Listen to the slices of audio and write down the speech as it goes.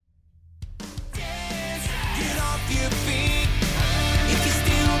Get off your feet. If you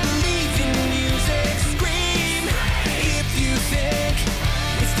still believe in music, scream. If you think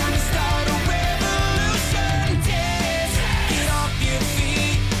it's time to start a revolution, dance. Get off your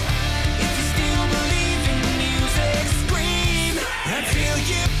feet. If you still believe in music, scream until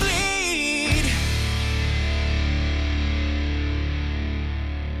you bleed.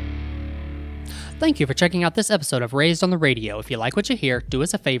 Thank you for checking out this episode of Raised on the Radio. If you like what you hear, do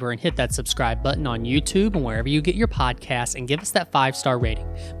us a favor and hit that subscribe button on YouTube and wherever you get your podcasts, and give us that 5-star rating.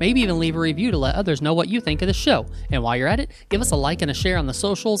 Maybe even leave a review to let others know what you think of the show. And while you're at it, give us a like and a share on the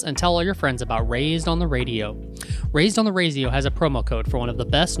socials, and tell all your friends about Raised on the Radio. Raised on the Radio has a promo code for one of the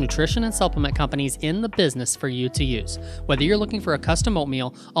best nutrition and supplement companies in the business for you to use. Whether you're looking for a custom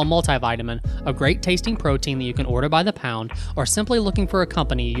oatmeal, a multivitamin, a great tasting protein that you can order by the pound, or simply looking for a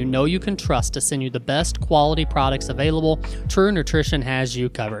company you know you can trust to send you the best quality products available, True Nutrition has you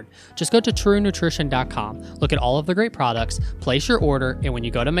covered. Just go to truenutrition.com, look at all of the great products, place your order, and when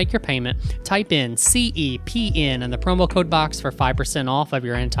you go to make your payment, type in CEPN in the promo code box for 5% off of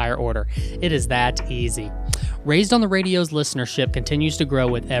your entire order. It is that easy. Raised on the Radio's listenership continues to grow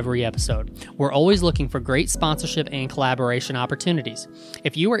with every episode. We're always looking for great sponsorship and collaboration opportunities.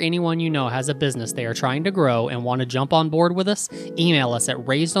 If you or anyone you know has a business they are trying to grow and want to jump on board with us, email us at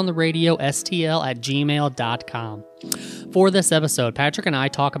raisedontheRadioSTL@gmail.com. For this episode, Patrick and I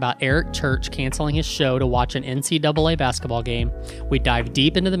talk about Eric Church canceling his show to watch an NCAA basketball game. We dive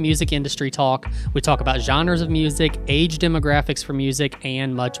deep into the music industry talk. We talk about genres of music, age demographics for music,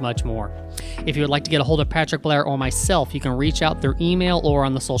 and much, much more. If you would like to get a hold of Patrick Blair or myself, you can reach out through email or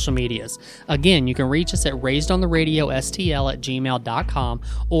on the social medias. Again, you can reach us at raisedontheRadioSTL@gmail.com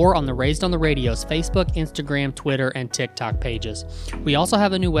or on the Raised on the Radio's Facebook, Instagram, Twitter, and TikTok pages. We also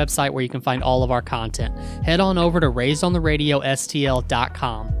have a new website where you can find all of our content. Head on over to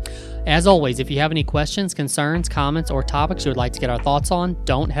raisedontheRadioSTL.com. As always, if you have any questions, concerns, comments, or topics you would like to get our thoughts on,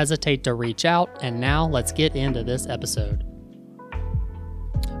 don't hesitate to reach out. And now let's get into this episode.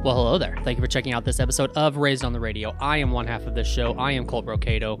 Well, hello there. Thank you for checking out this episode of Raised on the Radio. I am one half of this show. I am Colt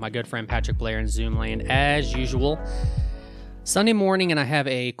Brocato, my good friend Patrick Blair in Zoomland, as usual. Sunday morning, and I have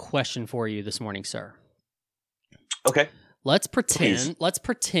a question for you this morning, sir. Okay. Let's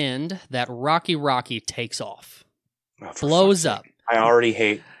pretend that Rocky takes off. Blows up. I already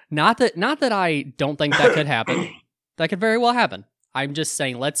hate. Not that I don't think that could happen. That could very well happen. I'm just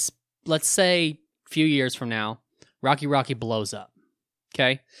saying, let's say a few years from now, Rocky blows up.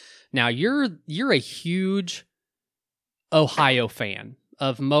 Okay? Now you're a huge Ohio fan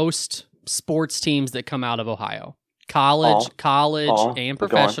of most sports teams that come out of Ohio. College and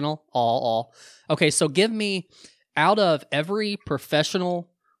professional. All. Okay, so give me, out of every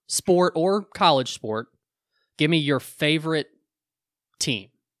professional sport or college sport, give me your favorite team.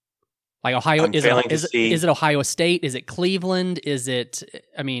 Like Ohio, is it Ohio State? Is it Cleveland? Is it,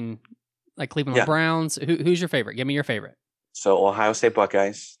 like Cleveland Browns? Who's your favorite? Give me your favorite. So Ohio State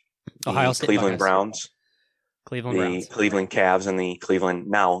Buckeyes, Ohio State Cleveland Buckeyes. Browns, Cleveland Cavs, and the Cleveland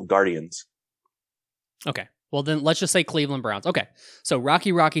now Guardians. Okay, well then let's just say Cleveland Browns. Okay, so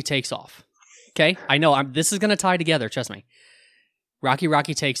Rocky takes off. Okay, I know this is going to tie together. Trust me.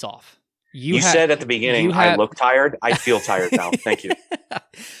 Rocky takes off. You said at the beginning, I look tired. I feel tired now. Thank you.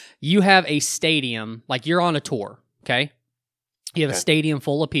 You have a stadium, like you're on a tour, okay? You have a stadium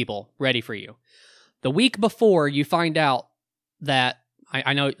full of people ready for you. The week before, you find out that,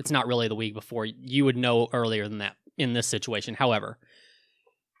 I know it's not really the week before, you would know earlier than that in this situation. However,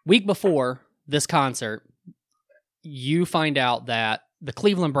 week before this concert, you find out that the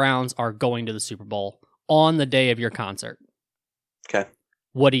Cleveland Browns are going to the Super Bowl on the day of your concert. Okay.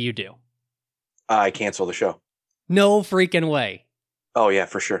 What do you do? I cancel the show. No freaking way. Oh, yeah,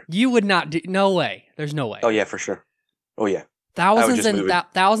 for sure. You would not do... No way. There's no way. Oh, yeah, for sure. Oh, yeah. Thousands and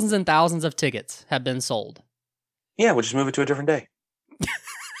thousands of tickets have been sold. Yeah, we'll just move it to a different day.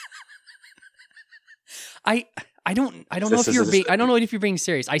 I don't know if you're being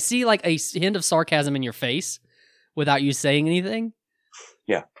serious. I see like a hint of sarcasm in your face without you saying anything.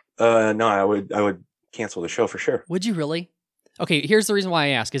 Yeah. No, I would cancel the show for sure. Would you really? Okay, here's the reason why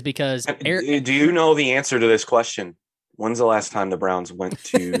I ask is because do you know the answer to this question? When's the last time the Browns went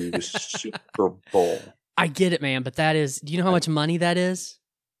to the Super Bowl? I get it, man, but that is, do you know how much money that is?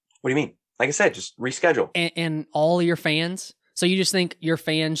 What do you mean? Like I said, just reschedule. And all your fans? So you just think your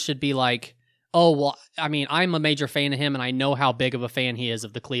fans should be like, oh, well, I mean, I'm a major fan of him and I know how big of a fan he is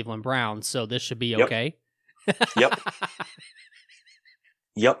of the Cleveland Browns, so this should be okay? Yep.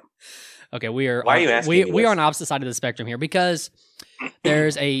 Yep. Okay, we are we are on opposite side of the spectrum here because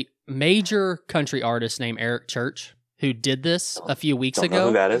there's a major country artist named Eric Church who did this a few weeks ago. Know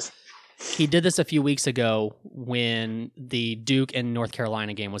who that is? He did this a few weeks ago when the Duke and North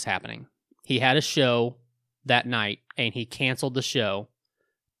Carolina game was happening. He had a show that night, and he canceled the show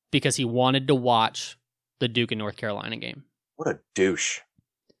because he wanted to watch the Duke and North Carolina game. What a douche.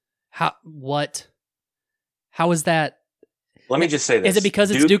 What? How is that? Let me just say this. Is it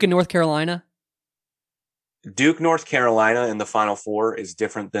because it's Duke and North Carolina? Duke, North Carolina in the Final Four is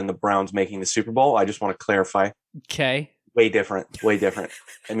different than the Browns making the Super Bowl. I just want to clarify. Okay. Way different. Way different.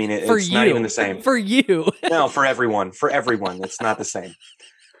 I mean, it's you. Not even the same. For you. No, for everyone. For everyone. It's not the same.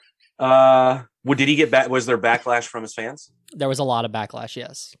 Did he get back? Was there backlash from his fans? There was a lot of backlash,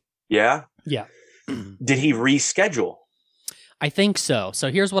 yes. Yeah? Yeah. Did he reschedule? I think so.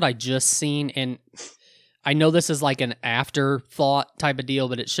 So here's what I just seen, and I know this is like an afterthought type of deal,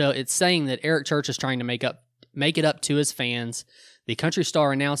 but it's saying that Eric Church is trying to make it up to his fans. The country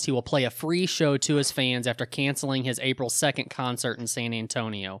star announced he will play a free show to his fans after canceling his April 2nd concert in San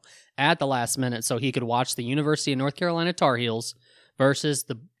Antonio at the last minute so he could watch the University of North Carolina Tar Heels versus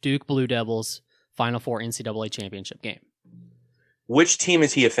the Duke Blue Devils Final Four NCAA championship game. Which team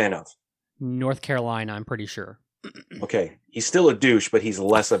is he a fan of? North Carolina, I'm pretty sure. Okay. He's still a douche, but he's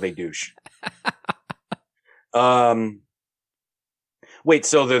less of a douche. Wait,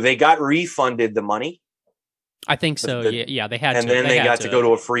 so they got refunded the money? I think so. Yeah, they had and to. And then they got to go to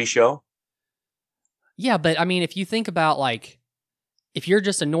a free show? Yeah, but I mean, if you think about like, if you're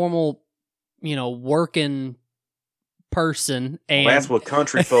just a normal, working person, and that's what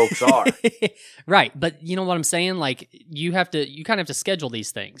country folks are. Right, but you know what I'm saying? Like, you kind of have to schedule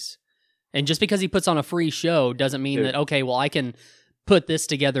these things. And just because he puts on a free show doesn't mean that, okay, well, I can put this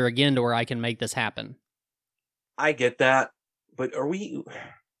together again to where I can make this happen. I get that, but are we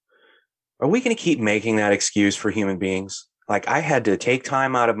going to keep making that excuse for human beings? Like, I had to take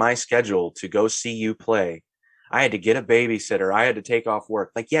time out of my schedule to go see you play. I had to get a babysitter. I had to take off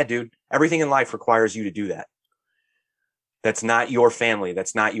work. Like, yeah, dude, everything in life requires you to do that. That's not your family.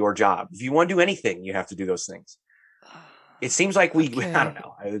 That's not your job. If you want to do anything, you have to do those things. It seems like I don't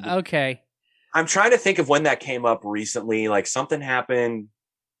know. Okay. I'm trying to think of when that came up recently. Like, something happened.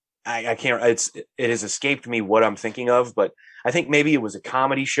 I can't, it has escaped me what I'm thinking of, but I think maybe it was a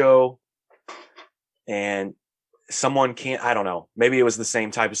comedy show and someone I don't know. Maybe it was the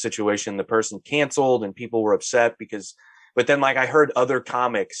same type of situation. The person canceled and people were upset but then like I heard other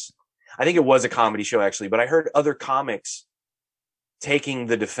comics, I think it was a comedy show actually, but I heard other comics taking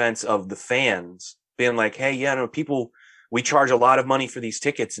the defense of the fans being like, hey, we charge a lot of money for these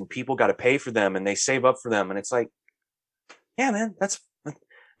tickets and people got to pay for them and they save up for them. And it's like, yeah, man,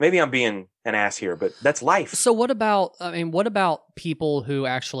 maybe I'm being an ass here, but that's life. So what about people who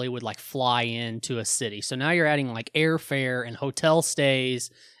actually would like fly into a city? So now you're adding like airfare and hotel stays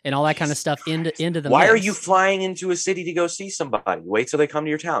and all that kind of stuff into the Why mix. are you flying into a city to go see somebody? Wait till they come to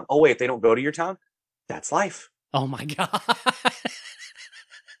your town. Oh, wait, they don't go to your town? That's life. Oh my God.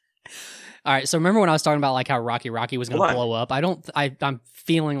 All right, so remember when I was talking about like how Rocky was going to blow up? I'm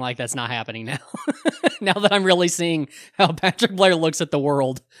feeling like that's not happening now. Now that I'm really seeing how Patrick Blair looks at the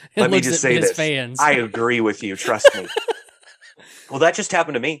world and looks at his fans. I agree with you. Trust me. Well, that just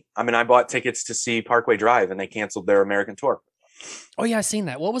happened to me. I mean, I bought tickets to see Parkway Drive and they canceled their American tour. Oh yeah, I seen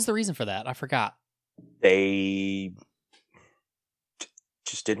that. What was the reason for that? I forgot. They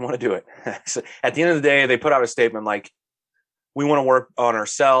just didn't want to do it. So at the end of the day, they put out a statement like, we want to work on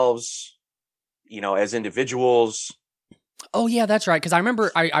ourselves, as individuals. Oh yeah, that's right. Because I remember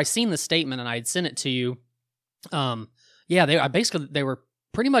I seen the statement and I had sent it to you. They were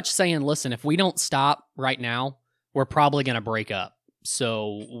pretty much saying, listen, if we don't stop right now, we're probably going to break up.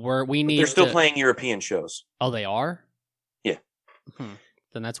 So they're still playing European shows. Oh, they are? Yeah.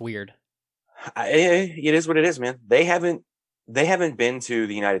 Then that's weird. It is what it is, man. They haven't been to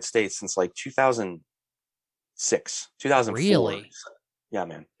the United States since like 2006, 2004. Really? Yeah,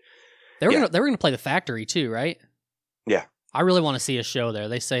 man. They were going to play the Factory too, right? Yeah. I really want to see a show there.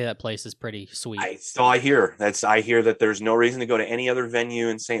 They say that place is pretty sweet. I hear that there's no reason to go to any other venue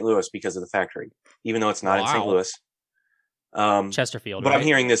in St. Louis because of the Factory, even though it's not in St. Louis. Chesterfield. But right? I'm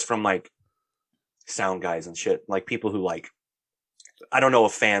hearing this from like sound guys and shit, like people who like, I don't know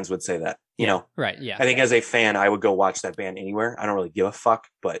if fans would say that, you know? Right. Yeah. I think as a fan, I would go watch that band anywhere. I don't really give a fuck,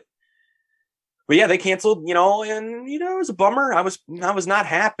 but yeah, they canceled, and it was a bummer. I was not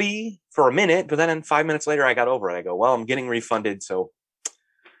happy for a minute, but then 5 minutes later I got over it. I go, well, I'm getting refunded, so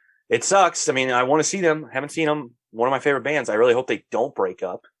it sucks. I mean, I want to see them. I haven't seen them. One of my favorite bands. I really hope they don't break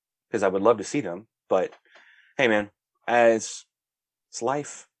up because I would love to see them. But hey, man, it's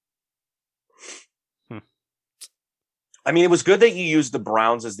life. I mean, it was good that you used the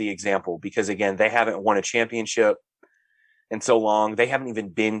Browns as the example because, again, they haven't won a championship. in so long. They haven't even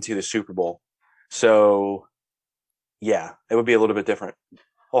been to the Super Bowl. So, yeah, it would be a little bit different.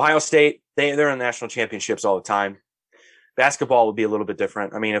 Ohio State, they're in national championships all the time. Basketball would be a little bit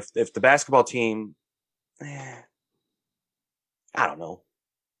different. I mean, if the basketball team, I don't know.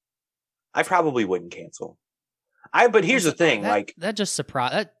 I probably wouldn't cancel. But here's the thing, that just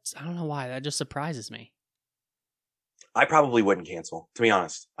I don't know why that just surprises me. I probably wouldn't cancel, to be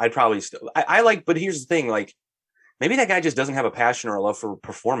honest. I'd probably still, but here's the thing, like, maybe that guy just doesn't have a passion or a love for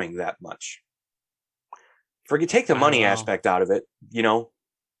performing that much. Take the money aspect out of it, you know?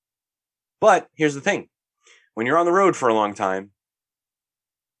 But here's the thing. When you're on the road for a long time,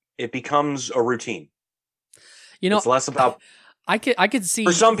 it becomes a routine. You know, it's less about, I could see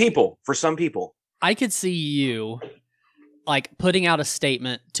for some people, I could see you like putting out a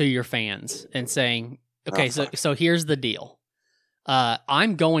statement to your fans and saying, okay, so here's the deal.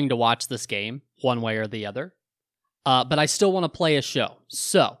 I'm going to watch this game one way or the other, but I still want to play a show.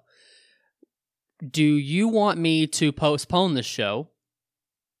 So, do you want me to postpone the show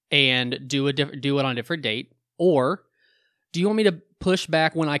and do it on a different date, or do you want me to push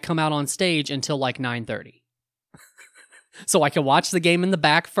back when I come out on stage until like 9:30, so I can watch the game in the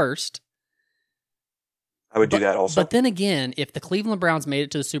back first? I would do that also. But then again, if the Cleveland Browns made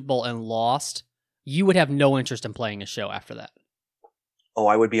it to the Super Bowl and lost, you would have no interest in playing a show after that. Oh,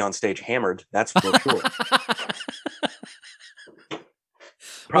 I would be on stage hammered. That's for sure.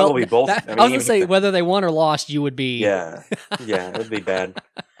 Probably both. I was going to say, whether they won or lost, you would be... Yeah, it would be bad.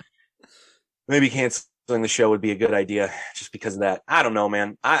 Maybe canceling the show would be a good idea just because of that. I don't know,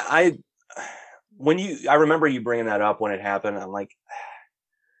 man. I remember you bringing that up when it happened. I'm like,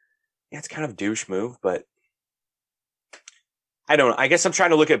 yeah, it's kind of a douche move, but I don't know. I guess I'm trying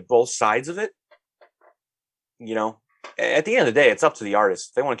to look at both sides of it. You know, at the end of the day, it's up to the artist.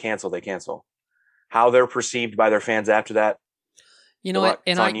 If they want to cancel, they cancel. How they're perceived by their fans after that, you know what?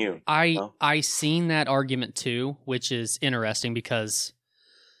 And I seen that argument too, which is interesting because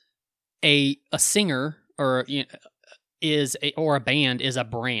a singer or a band is a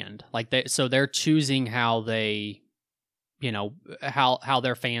brand. Like they're choosing how they, you know, how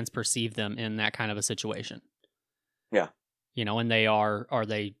their fans perceive them in that kind of a situation. Yeah. You know, and are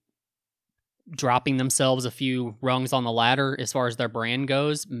they dropping themselves a few rungs on the ladder as far as their brand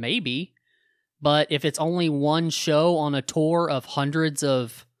goes? Maybe. But if it's only one show on a tour of hundreds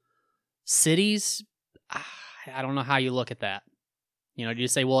of cities, I don't know how you look at that. You know, do you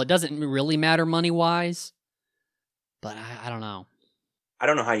say, well, it doesn't really matter money-wise? But I don't know. I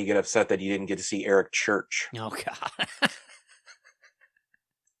don't know how you get upset that you didn't get to see Eric Church. Oh, God.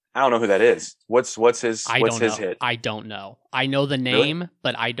 I don't know who that is. What's his hit? I don't know. I know the name, Really?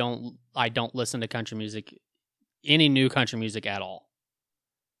 but I don't listen to country music, any new country music at all.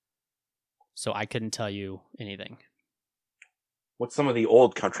 So I couldn't tell you anything. What's some of the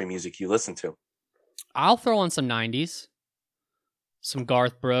old country music you listen to? I'll throw on some 90s. Some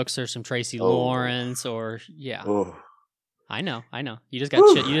Garth Brooks or some Tracy Lawrence or yeah. Oh, I know. You just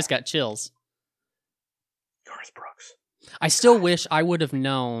got chills. Garth Brooks. I still wish I would have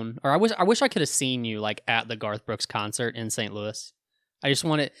known, or I wish I could have seen you like at the Garth Brooks concert in St. Louis. I just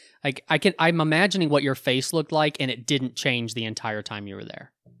want it, like I'm imagining what your face looked like, and it didn't change the entire time you were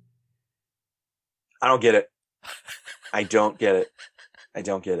there. I don't get it. I don't get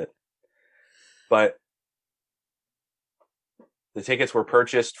it. But the tickets were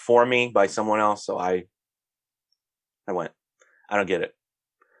purchased for me by someone else, so I went. I don't get it.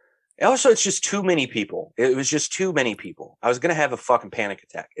 Also, it's just too many people. It was just too many people. I was going to have a fucking panic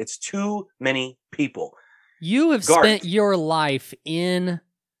attack. It's too many people. You have spent your life in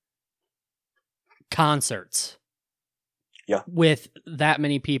concerts. Yeah. With that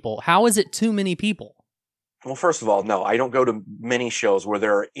many people. How is it too many people? Well, first of all, no, I don't go to many shows where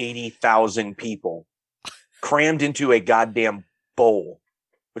there are 80,000 people crammed into a goddamn bowl,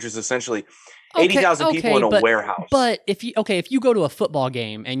 which is essentially 80,000 people in a warehouse. But if you go to a football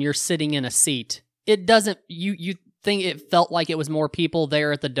game and you're sitting in a seat, it doesn't, you think it felt like it was more people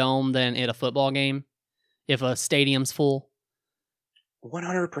there at the Dome than at a football game if a stadium's full?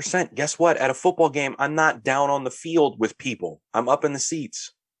 100%. Guess what? At a football game, I'm not down on the field with people. I'm up in the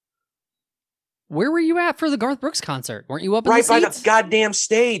seats. Where were you at for the Garth Brooks concert? Weren't you up in the seats? Right by the goddamn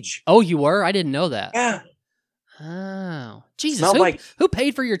stage. Oh, you were? I didn't know that. Yeah. Oh. Jesus. Who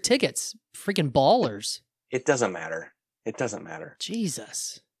paid for your tickets? Freaking ballers. It doesn't matter.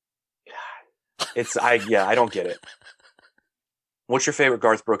 Jesus. God. I don't get it. What's your favorite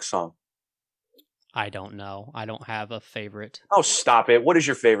Garth Brooks song? I don't know. I don't have a favorite. Oh, stop it. What is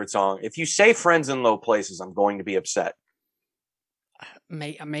your favorite song? If you say Friends in Low Places, I'm going to be upset.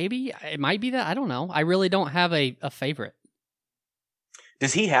 Maybe. It might be that. I don't know. I really don't have a favorite.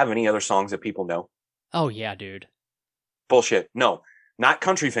 Does he have any other songs that people know? Oh yeah, dude. Bullshit. No, not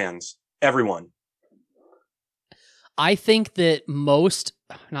country fans. Everyone. I think that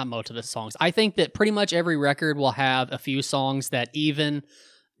not most of the songs. I think that pretty much every record will have a few songs that even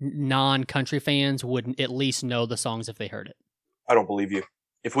non-country fans would at least know the songs if they heard it. I don't believe you.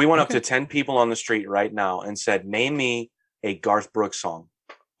 If we went up Okay. to 10 people on the street right now and said, name me a Garth Brooks song,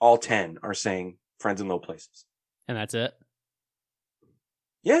 all 10 are saying Friends in Low Places. And that's it.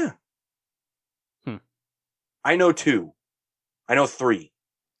 Yeah. I know 2. I know 3.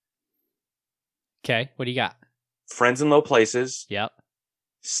 Okay, what do you got? Friends in Low Places, Yep.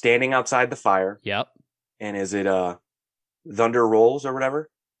 Standing Outside the Fire, Yep. and is it Thunder Rolls or whatever?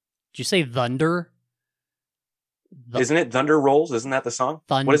 Did you say Thunder? Isn't it Thunder Rolls? Isn't that the song?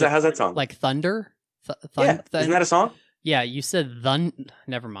 Thunder, What is that? How's that song? Like Thunder? Yeah. Isn't that a song? Yeah, you said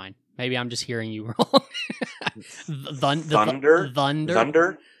Never mind. Maybe I'm just hearing you wrong. Thunder?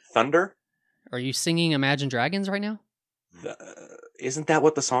 Thunder? Thunder? Are you singing Imagine Dragons right now? Isn't that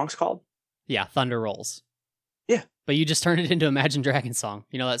what the song's called? Yeah, Thunder Rolls. Yeah. But you just turned it into Imagine Dragons song.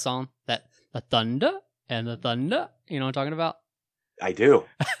 You know that song? The thunder and the thunder? You know what I'm talking about? I do.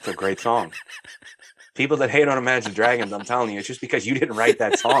 It's a great song. People that hate on Imagine Dragons, I'm telling you, it's just because you didn't write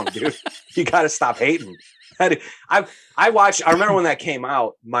that song, dude. You got to stop hating. I remember when that came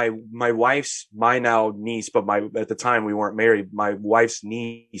out, my now niece, but at the time we weren't married, my wife's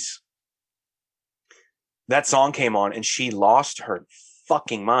niece, that song came on and she lost her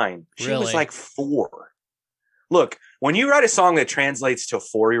fucking mind. She was Really? like 4. Look, when you write a song that translates to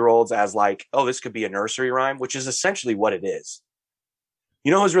 4-year-olds as like, oh, this could be a nursery rhyme, which is essentially what it is.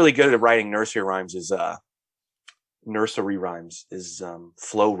 You know who's really good at writing nursery rhymes is Flo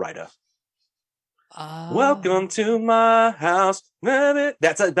Rida. Welcome to my house.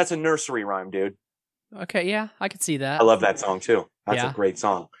 That's a nursery rhyme, dude. Okay, yeah, I could see that. I love that song too. That's Yeah. a great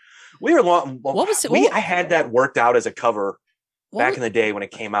song. We were long. What was it? I had that worked out as a cover What back was- in the day when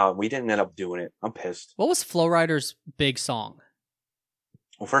it came out. We didn't end up doing it. I'm pissed. What was Flo Rida's big song?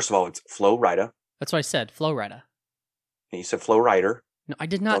 Well, first of all, it's Flo Rida. That's what I said, Flo Rida. And you said Flo Rider. No, I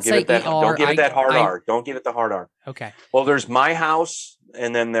did not Don't say give it that. ER. Don't give it that hard I- R. Don't give it the hard R. Okay. Well, there's My House,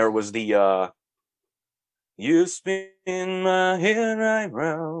 and then there was the You Spin My Head Right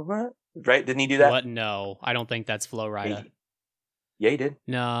Round. Right? Didn't he do that? What? No, I don't think that's Flo Rida. Yeah, he did.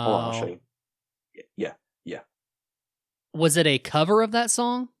 No. Hold on, I'll show you. Yeah. Was it a cover of that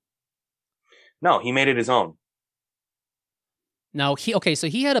song? No, he made it his own. No, so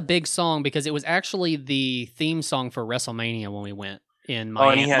he had a big song because it was actually the theme song for WrestleMania when we went in Oh,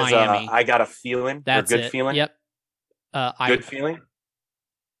 and he has Miami. I Got a Feeling. That's or Good it. Feeling. Yep. Good Feeling.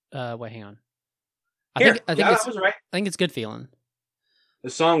 Wait, hang on. I Here, think yeah, it's that was right. I think it's Good Feeling. The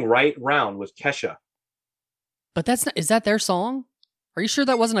song Right Round was Kesha. But is that their song? Are you sure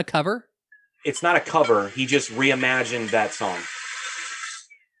that wasn't a cover? It's not a cover. He just reimagined that song.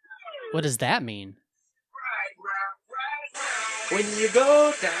 What does that mean? When you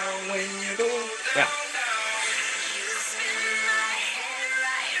go down, when you go. Yeah.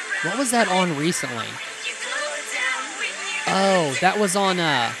 What was that on recently? Oh, that was on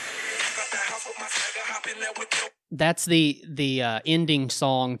that's the ending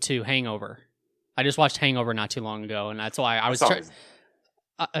song to Hangover. I just watched Hangover not too long ago, and that's why I was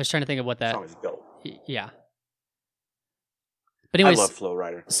trying to think of what that. Song is dope. Yeah. But anyways, I love Flo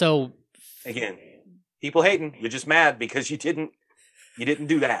Rida. So Again, people hating. You're just mad because you didn't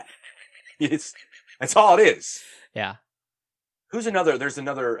do that. That's all it is. yeah. There's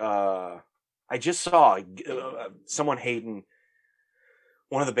another. I just saw someone hating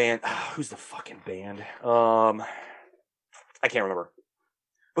one of the band. Who's the fucking band? I can't remember.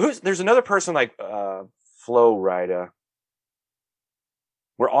 But there's another person like Flo Rida,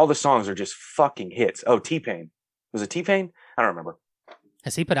 where all the songs are just fucking hits. Oh, T-Pain. Was it T-Pain? I don't remember.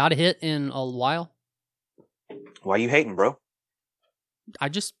 Has he put out a hit in a while? Why you hating, bro?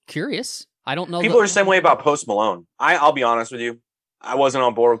 I'm just curious. I don't know. People are the same way about Post Malone. I'll be honest with you. I wasn't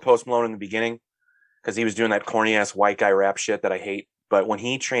on board with Post Malone in the beginning because he was doing that corny ass white guy rap shit that I hate. But when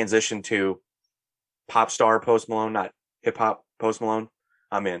he transitioned to pop star Post Malone, not hip hop Post Malone,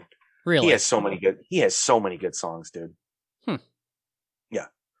 I'm in. Really? He has so many good songs, dude. Yeah.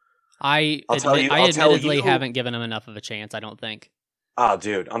 I admittedly haven't given him enough of a chance, I don't think. Oh,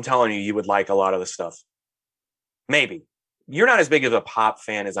 dude, I'm telling you would like a lot of the stuff. Maybe. You're not as big of a pop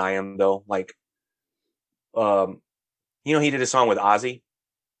fan as I am, though. Like, he did a song with Ozzy.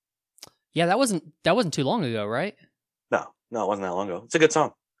 Yeah, that wasn't too long ago, right? No, it wasn't that long ago. It's a good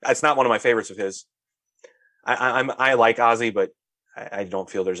song. It's not one of my favorites of his. I like Ozzy, but I don't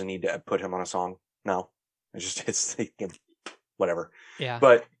feel there's a need to put him on a song. No, it's whatever. Yeah.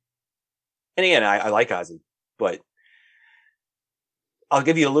 But, and again, I like Ozzy, but I'll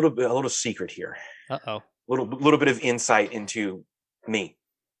give you a little secret here. Uh-oh. Little bit of insight into me.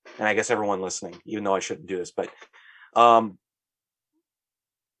 And I guess everyone listening, even though I shouldn't do this, but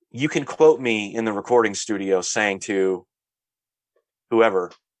you can quote me in the recording studio saying to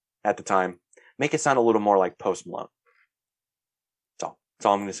whoever at the time, make it sound a little more like Post Malone. That's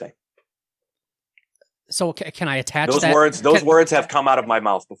all I'm going to say. So can I attach Those that? words have come out of my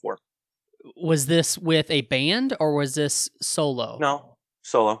mouth before. Was this with a band or was this solo? No,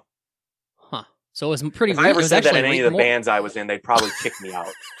 solo. Huh. So it was pretty. If I ever said that in any of the more... bands I was in, they'd probably kick me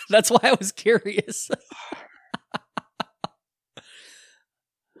out. That's why I was curious.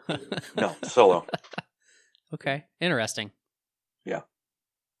 No, solo. Okay, interesting. Yeah.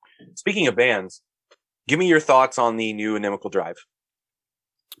 Speaking of bands, give me your thoughts on the new Inimical Drive.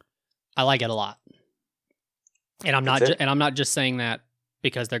 I like it a lot, and I'm not just saying that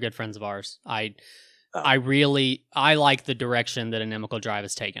because they're good friends of ours. I like the direction that Inimical Drive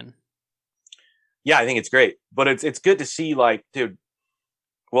has taken. Yeah, I think it's great, but it's good to see, like, dude.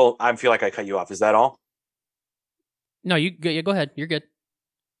 Well, I feel like I cut you off. Is that all? No, go ahead. You're good.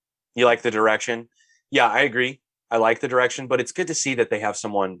 You like the direction? Yeah, I agree. I like the direction, but it's good to see that they have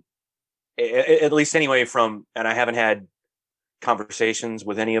someone, at least anyway, and I haven't had conversations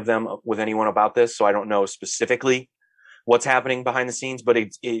with anyone about this, so I don't know specifically what's happening behind the scenes, but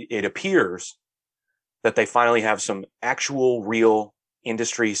it appears that they finally have some actual real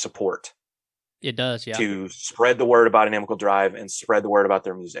industry support. It does, yeah. To spread the word about Inimical Drive and spread the word about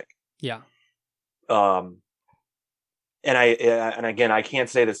their music. Yeah. And again, I can't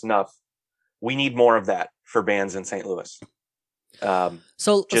say this enough. We need more of that for bands in St. Louis. To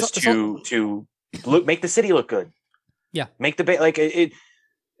make the city look good. Yeah. Make the like it.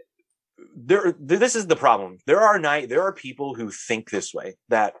 This is the problem. There are people who think this way,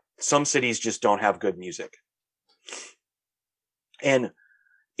 that some cities just don't have good music. And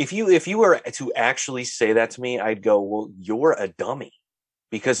if you were to actually say that to me, I'd go, well, you're a dummy,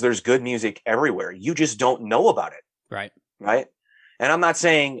 because there's good music everywhere. You just don't know about it. Right. Right. And I'm not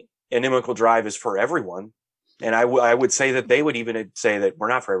saying Inimical Drive is for everyone. And I would say that they would even say that we're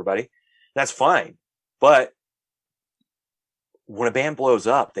not for everybody. That's fine. But when a band blows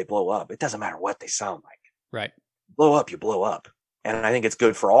up, they blow up. It doesn't matter what they sound like. Right. Blow up, you blow up. And I think it's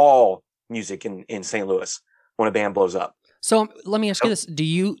good for all music in St. Louis when a band blows up. So let me ask you this. Do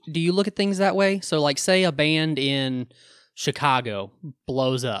you look at things that way? So like, say a band in Chicago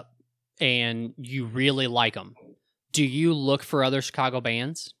blows up and you really like them. Do you look for other Chicago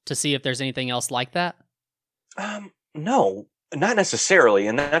bands to see if there's anything else like that? No, not necessarily,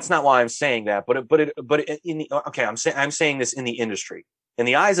 and that's not why I'm saying that. I'm saying this in the industry, in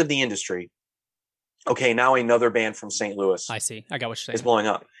the eyes of the industry. Okay, now another band from St. Louis. I see. I got what you're saying. Is blowing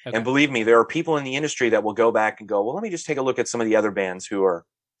up, okay. And believe me, there are people in the industry that will go back and go, well, let me just take a look at some of the other bands who are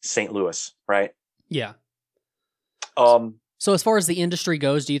St. Louis, right? Yeah. So as far as the industry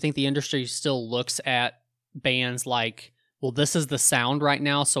goes, do you think the industry still looks at bands like, well, this is the sound right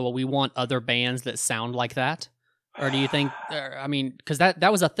now, so we want other bands that sound like that? Or do you think, I mean, because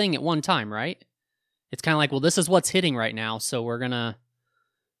that was a thing at one time, right? It's kind of like, well, this is what's hitting right now, so we're going to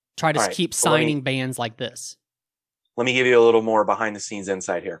try to keep signing bands like this. Let me give you a little more behind the scenes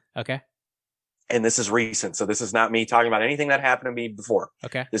insight here. Okay. And this is recent, so this is not me talking about anything that happened to me before.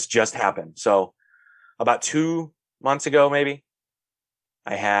 Okay. This just happened. So about 2 months ago, maybe,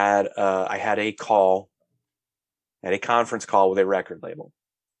 I had a conference call with a record label.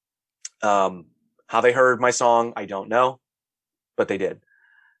 How they heard my song, I don't know, but they did.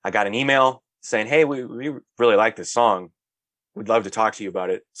 I got an email saying, hey, we really like this song. We'd love to talk to you about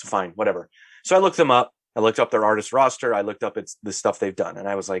it. So fine, whatever. So I looked them up. I looked up their artist roster. I looked up the stuff they've done. And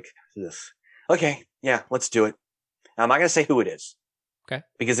I was like, okay, yeah, let's do it. I'm not going to say who it is. Okay.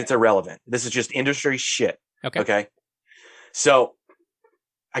 Because it's irrelevant. This is just industry shit. Okay. So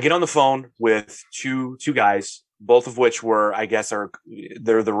I get on the phone with two guys, both of which were, I guess,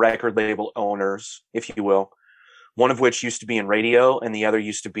 they're the record label owners, if you will. One of which used to be in radio, and the other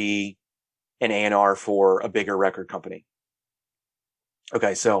used to be an A&R for a bigger record company.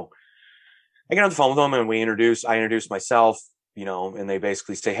 Okay, so I get on the phone with them, and I introduce myself, and they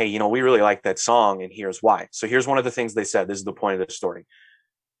basically say, hey, we really like that song, and here's why. So here's one of the things they said. This is the point of the story.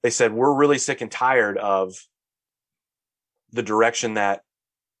 They said, we're really sick and tired of the direction that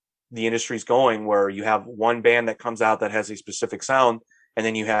the industry's going, where you have one band that comes out that has a specific sound, and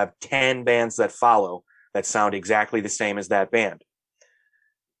then you have 10 bands that follow that sound exactly the same as that band.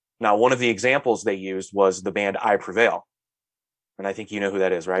 Now, one of the examples they used was the band I Prevail. And I think you know who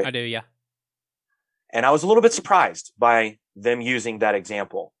that is, right? I do, yeah. And I was a little bit surprised by them using that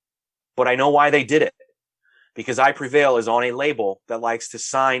example, but I know why they did it. Because I Prevail is on a label that likes to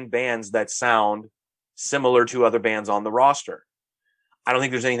sign bands that sound similar to other bands on the roster. I don't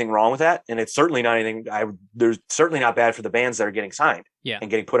think there's anything wrong with that, and it's certainly not anything. There's certainly not bad for the bands that are getting signed and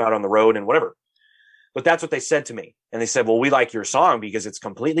getting put out on the road and whatever. But that's what they said to me, and they said, "Well, we like your song because it's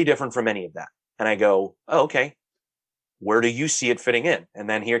completely different from any of that." And I go, "Oh, okay. Where do you see it fitting in?" And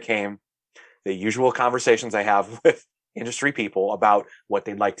then here came the usual conversations I have with industry people about what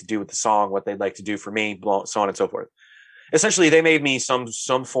they'd like to do with the song, what they'd like to do for me, so on and so forth. Essentially, they made me some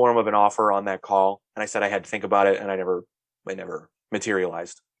form of an offer on that call, and I said I had to think about it, and I never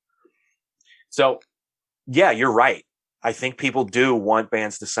materialized. So, yeah, you're right. I think people do want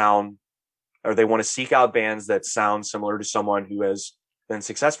bands to sound, or they want to seek out bands that sound similar to someone who has been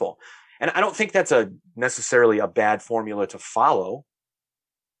successful. And I don't think that's necessarily a bad formula to follow,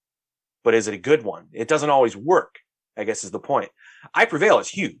 but is it a good one? It doesn't always work, I guess is the point. I Prevail is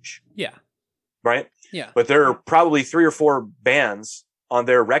huge. Yeah. Right? Yeah. But there are probably 3 or 4 bands on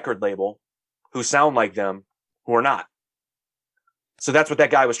their record label who sound like them who are not. So that's what that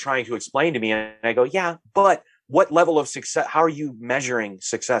guy was trying to explain to me. And I go, yeah, but what level of success, how are you measuring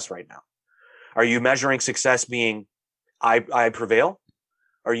success right now? Are you measuring success being I Prevail?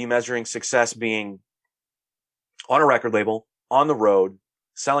 Are you measuring success being on a record label, on the road,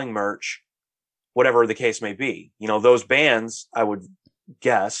 selling merch, whatever the case may be? You know, those bands, I would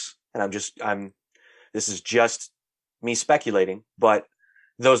guess, and this is just me speculating, but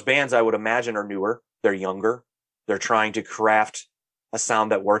those bands I would imagine are newer, they're younger, they're trying to craft a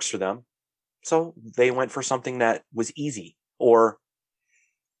sound that works for them. So they went for something that was easy, or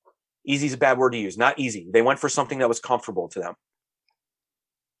easy is a bad word to use, not easy. They went for something that was comfortable to them.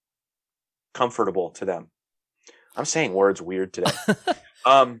 I'm saying words weird today.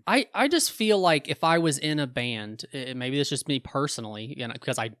 I just feel like if I was in a band, maybe it's just me personally,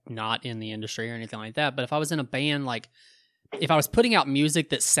 because I'm not in the industry or anything like that, but if I was in a band, like if I was putting out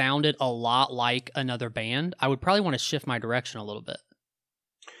music that sounded a lot like another band, I would probably want to shift my direction a little bit.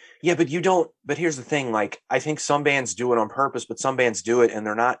 Yeah, but here's the thing, like I think some bands do it on purpose, but some bands do it and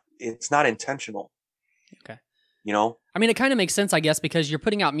it's not intentional. Okay. You know? I mean, it kind of makes sense, I guess, because you're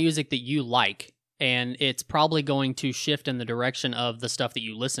putting out music that you like, and it's probably going to shift in the direction of the stuff that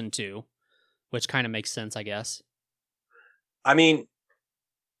you listen to, which kind of makes sense, I guess. I mean,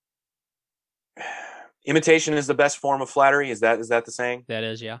 imitation is the best form of flattery. Is that the saying? That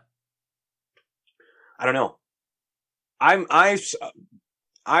is, yeah. I don't know.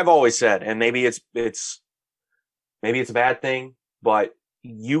 I've always said, and maybe it's a bad thing, but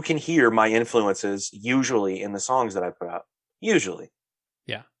you can hear my influences usually in the songs that I put out. Usually.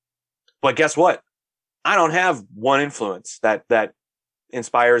 Yeah. But guess what? I don't have one influence that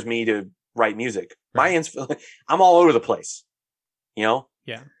inspires me to write music. Right. I'm all over the place. You know?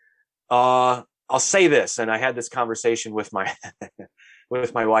 Yeah. I'll say this, and I had this conversation with my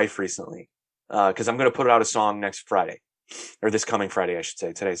with my wife recently, because I'm going to put out a song next Friday, or this coming Friday, I should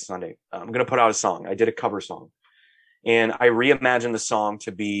say. Today's Sunday. I'm going to put out a song. I did a cover song, and I reimagined the song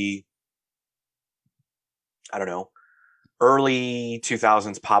to be, I don't know, early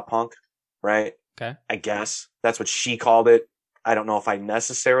 2000s pop punk, right? Okay. I guess that's what she called it. I don't know if I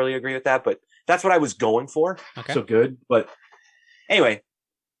necessarily agree with that, but that's what I was going for. Okay. So good. But anyway,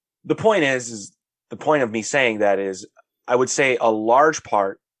 the point is the point of me saying that is, I would say a large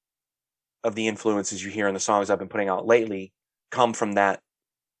part of the influences you hear in the songs I've been putting out lately come from that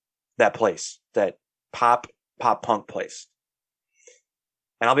place, that pop punk place.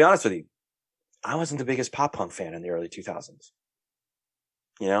 And I'll be honest with you, I wasn't the biggest pop punk fan in the early 2000s.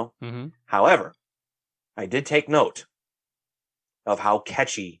 You know? Mm-hmm. However, I did take note of how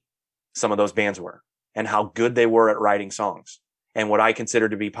catchy some of those bands were and how good they were at writing songs and what I consider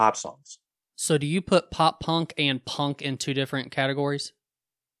to be pop songs. So do you put pop punk and punk in 2 different categories?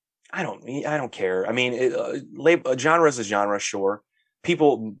 I don't care. I mean, a genre is a genre, sure.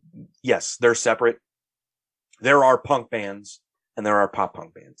 People, yes, they're separate. There are punk bands and there are pop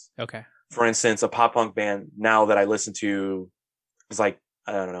punk bands. Okay. For instance, a pop punk band now that I listen to is like,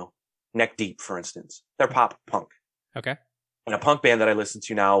 I don't know, Neck Deep, for instance. They're pop punk. Okay. And a punk band that I listen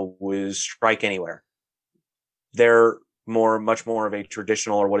to now was Strike Anywhere. They're much more of a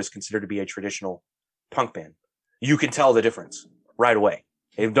traditional, or what is considered to be a traditional punk band. You can tell the difference right away.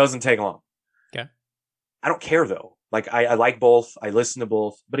 It doesn't take long. Okay. I don't care though. Like I like both. I listen to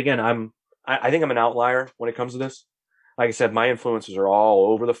both. But again, I think I'm an outlier when it comes to this. Like I said, my influences are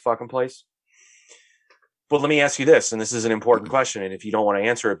all over the fucking place. But let me ask you this, and this is an important question, and if you don't want to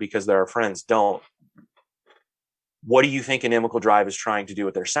answer it because they're our friends, don't. What do you think Inimical Drive is trying to do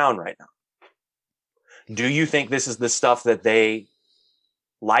with their sound right now? Do you think this is the stuff that they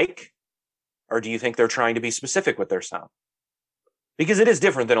like, or do you think they're trying to be specific with their sound? Because it is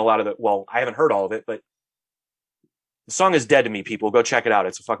different than a lot of the. Well, I haven't heard all of it, but the song is Dead to Me. People, go check it out.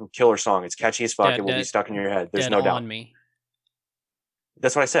 It's a fucking killer song. It's catchy as fuck. It will be stuck in your head. There's Dead no doubt. on Me.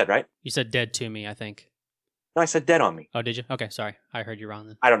 That's what I said, right? You said Dead to Me, I think. No, I said Dead on Me. Oh, did you? Okay, sorry. I heard you wrong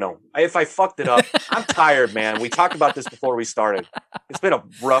then. I don't know. If I fucked it up, I'm tired, man. We talked about this before we started. It's been a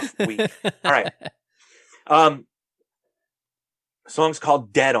rough week. All right. Song's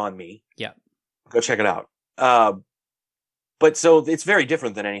called Dead on Me. Yeah. Go check it out. But so it's very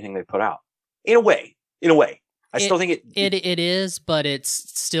different than anything they put out. In a way. I still think it is, but it's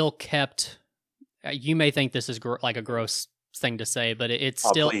still kept. You may think this is like a gross thing to say, but it's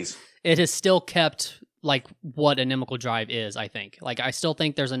still please. It has still kept like what Inimical Drive is. I think. Like I still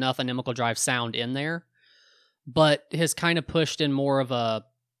think there's enough Inimical Drive sound in there, but has kind of pushed in more of a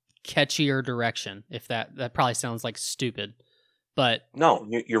catchier direction. If that probably sounds like stupid, but no,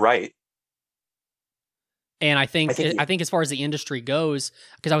 you're right. And I think as far as the industry goes,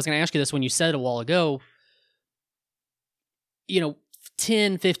 because I was going to ask you this when you said a while ago,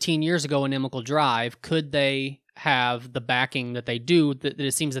 10, 15 years ago in Inimical Drive, could they have the backing that they do that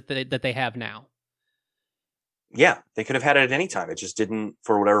it seems that they have now? Yeah, they could have had it at any time. It just didn't,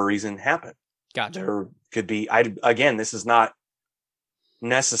 for whatever reason, happen. Gotcha. There could be, again, this is not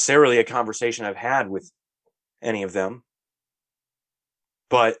necessarily a conversation I've had with any of them,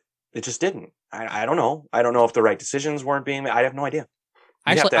 but it just didn't. I don't know. I don't know if the right decisions weren't being made. I have no idea.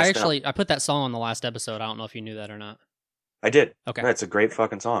 I put that song on the last episode. I don't know if you knew that or not. I did. Okay. That's a great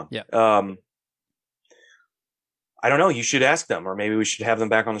fucking song. Yeah. I don't know. You should ask them, or maybe we should have them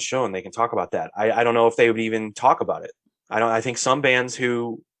back on the show and they can talk about that. I don't know if they would even talk about it. I think some bands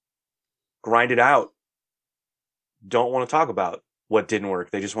who grind it out don't want to talk about what didn't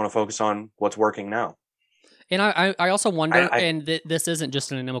work. They just want to focus on what's working now. And I also wonder, this isn't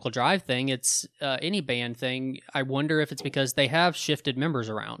just an Inimical Drive thing, it's any band thing. I wonder if it's because they have shifted members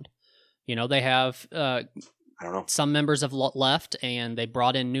around. They have I don't know. Some members have left and they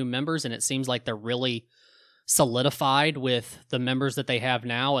brought in new members, and it seems like they're really solidified with the members that they have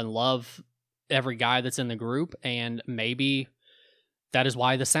now and love every guy that's in the group. And maybe that is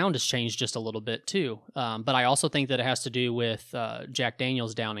why the sound has changed just a little bit too. But I also think that it has to do with Jack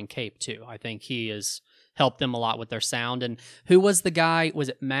Daniels down in Cape too. I think he has helped them a lot with their sound. And who was the guy? Was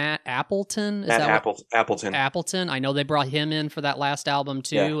it Matt Appleton? Appleton. Appleton. I know they brought him in for that last album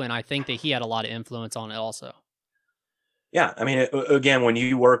too, Yeah. and I think that he had a lot of influence on it also. Yeah, I mean, again, when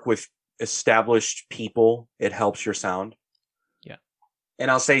you work with established people, it helps your sound. Yeah.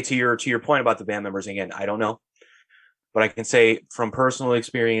 And I'll say to your point about the band members again, I don't know, but I can say from personal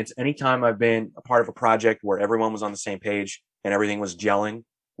experience, anytime I've been a part of a project where everyone was on the same page and everything was gelling,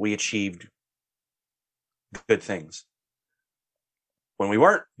 we achieved good things. When we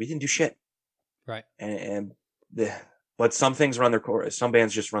weren't, we didn't do shit. Right. But some things run their course. Some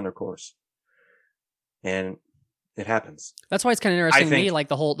bands just run their course, and it happens. That's why it's kind of interesting to me, like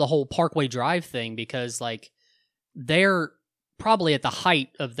the whole Parkway Drive thing, because like they're probably at the height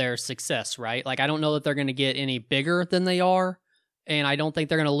of their success, right? Like I don't know that they're going to get any bigger than they are, and I don't think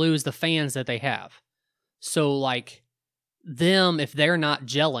they're going to lose the fans that they have. So like them, if they're not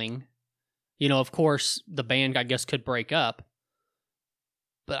gelling, of course the band I guess could break up,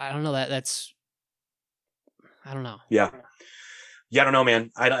 but I don't know that's. I don't know. Yeah, I don't know,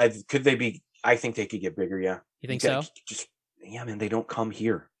 man. Could they be? I think they could get bigger. Yeah. You think so? Yeah, man. They don't come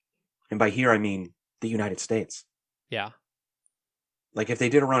here, and by here I mean the United States. Yeah. Like if they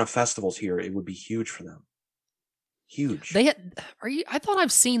did a run of festivals here, it would be huge for them. Huge. I thought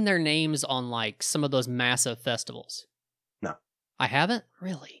I've seen their names on like some of those massive festivals. No, I haven't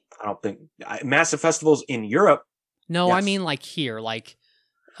really. I don't think massive festivals in Europe. No, yes. I mean like here, like.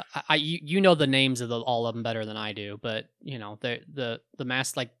 You know the names of all of them better than I do, but the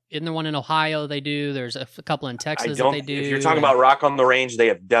mass, like isn't there one in Ohio they do? There's a couple in Texas that they do. If you're talking about Rock on the Range, they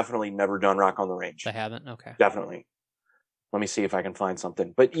have definitely never done Rock on the Range. They haven't. Okay, definitely. Let me see if I can find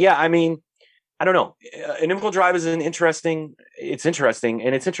something. But yeah, I mean, I don't know. Inimical Drive is interesting, and it's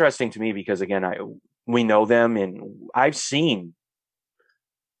interesting to me because again, we know them, and I've seen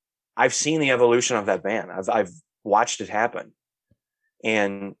the evolution of that band. I've watched it happen.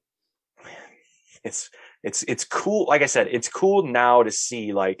 And it's cool. Like I said, it's cool now to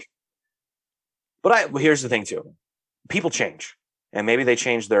see like, but here's the thing too. People change, and maybe they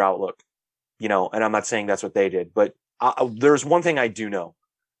changed their outlook, and I'm not saying that's what they did, but there's one thing I do know,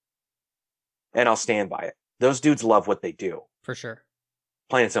 and I'll stand by it. Those dudes love what they do. For sure.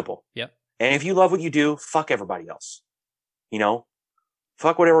 Plain Plain and simple. Yep. And if you love what you do, fuck everybody else.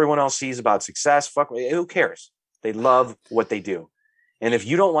 Fuck what everyone else sees about success. Fuck, who cares? They love what they do. And if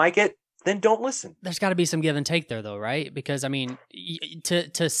you don't like it, then don't listen. There's got to be some give and take there, though, right? Because I mean,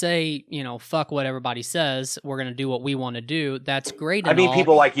 to say, you know, fuck what everybody says, we're gonna do what we want to do. That's great. I and mean, all,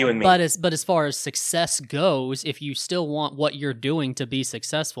 people like you and me. but as far as success goes, if you still want what you're doing to be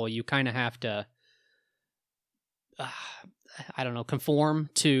successful, you kind of have to, I don't know,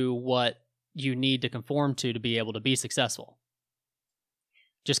 conform to what you need to conform to be able to be successful.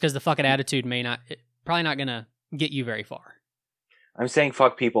 Just because the fucking attitude probably not gonna get you very far. I'm saying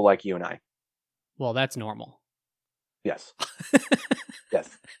fuck people like you and I. Well, that's normal. Yes. Yes.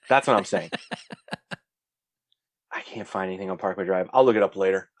 That's what I'm saying. I can't find anything on Parkway Drive. I'll look it up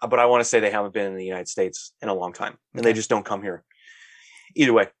later. But I want to say they haven't been in the United States in a long time. And they just don't come here.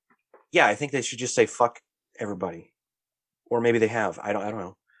 Either way. Yeah, I think they should just say fuck everybody. Or maybe they have. I don't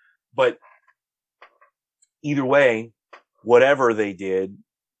know. But either way, whatever they did,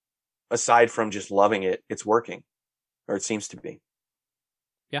 aside from just loving it, it's working. Or it seems to be.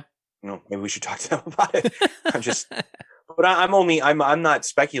 Maybe we should talk to them about it. I'm not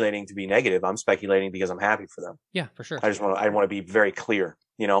speculating to be negative. I'm speculating because I'm happy for them. Yeah, for sure. I want to be very clear,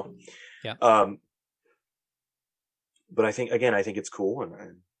 you know? Yeah. But I think it's cool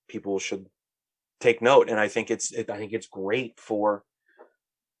and people should take note. And I think it's great for,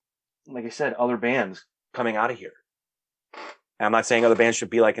 like I said, other bands coming out of here. And I'm not saying other bands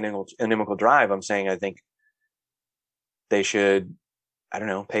should be like an Inimical Drive. I'm saying I think they should, I don't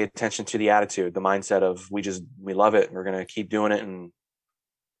know, pay attention to the attitude, the mindset of we love it. We're going to keep doing it and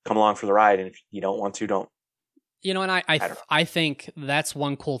come along for the ride. And if you don't want to, don't. You know, and I think that's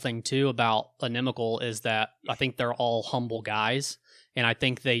one cool thing too about Inimical is that I think they're all humble guys. And I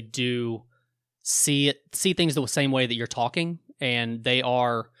think they do see things the same way that you're talking. And they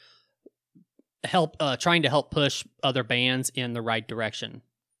are trying to help push other bands in the right direction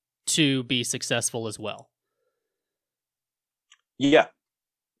to be successful as well.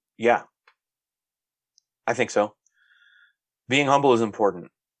 Yeah, I think so. Being humble is important.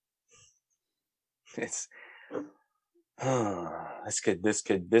 It's this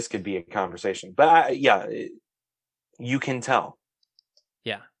could be a conversation, but you can tell.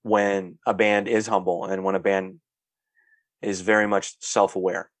 Yeah, when a band is humble and when a band is very much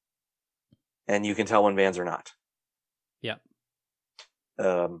self-aware, and you can tell when bands are not. Yeah.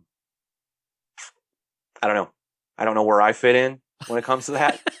 I don't know. I don't know where I fit in when it comes to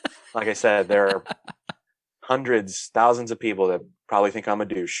that. Like I said, there are hundreds, thousands of people that probably think I'm a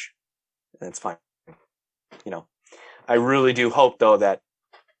douche, and it's fine. You know, I really do hope though that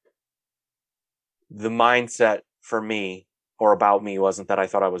the mindset for me or about me wasn't that I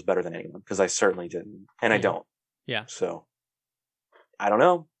thought I was better than anyone, because I certainly didn't, and I don't. Yeah. So I don't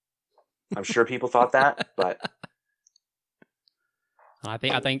know. I'm sure people thought that, but I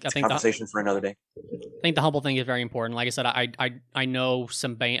think conversation for another day. I think the humble thing is very important. Like I said, I know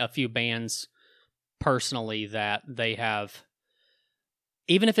a few bands personally that they have,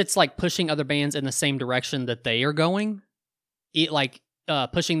 even if it's like pushing other bands in the same direction that they are going,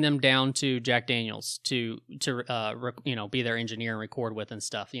 pushing them down to Jack Daniels to be their engineer and record with and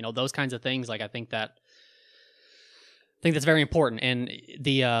stuff. You know, those kinds of things. Like I think that's very important. And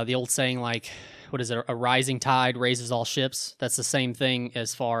the old saying, like, what is it? A rising tide raises all ships. That's the same thing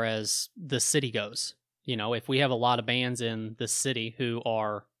as far as the city goes. You know, if we have a lot of bands in this city who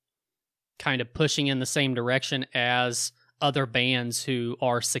are kind of pushing in the same direction as other bands who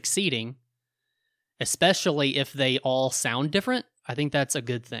are succeeding, especially if they all sound different, I think that's a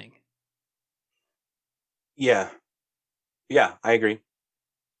good thing. Yeah, I agree.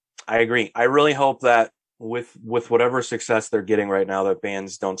 I really hope that with whatever success they're getting right now, that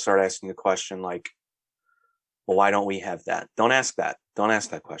bands don't start asking the question like, well, why don't we have that? Don't ask that. Don't ask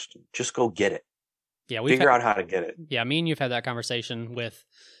that question. Just go get it. Yeah, figure out how to get it. Yeah, me and you've had that conversation with,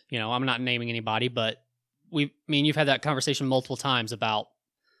 you know, I'm not naming anybody, but me and you've had that conversation multiple times about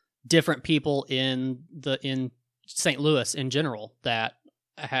different people in St. Louis in general that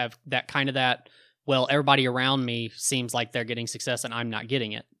have that kind of that, well, everybody around me seems like they're getting success and I'm not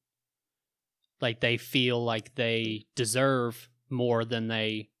getting it. Like they feel like they deserve more than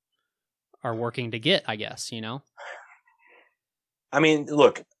they are working to get, I guess, you know? I mean,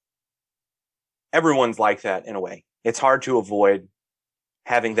 look, everyone's like that in a way. It's hard to avoid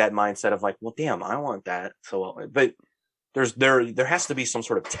having that mindset of like, well, damn, I want that. So, but there has to be some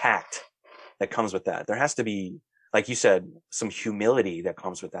sort of tact that comes with that. There has to be, like you said, some humility that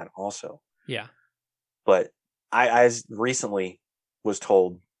comes with that also. Yeah. But I recently was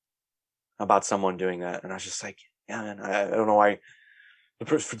told about someone doing that, and I was just like, yeah, man, I don't know why. The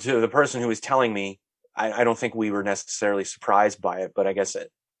person who was telling me I don't think we were necessarily surprised by it, but I guess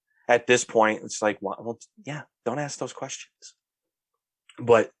at this point, it's like, well, yeah, don't ask those questions.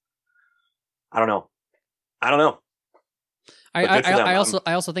 But I don't know. But good for them.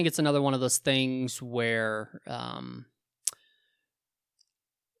 I also think it's another one of those things where,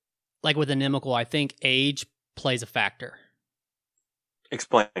 like with Inimical, I think age plays a factor.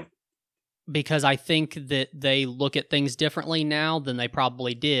 Explain. Because I think that they look at things differently now than they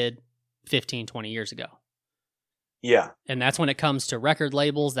probably did 15, 20 years ago. Yeah. And that's when it comes to record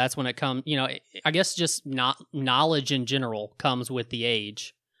labels. That's when it comes, I guess just not knowledge in general comes with the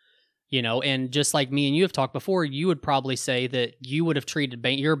age, and just like me and you have talked before, you would probably say that you would have treated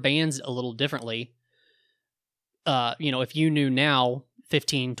your bands a little differently, if you knew now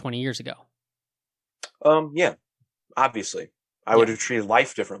 15, 20 years ago. Yeah, obviously. I would have treated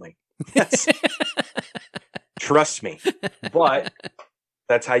life differently. Yes. Trust me. But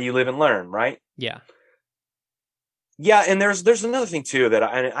that's how you live and learn, right? Yeah. Yeah, and there's another thing too that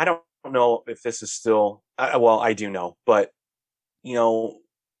I don't know if this is still well, I do know, but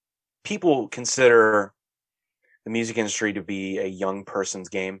people consider the music industry to be a young person's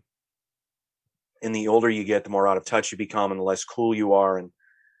game. And the older you get, the more out of touch you become and the less cool you are. And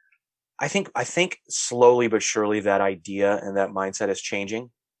I think slowly but surely that idea and that mindset is changing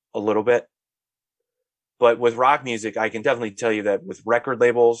a little bit. But with rock music, I can definitely tell you that with record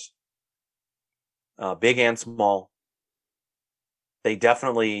labels, big and small, they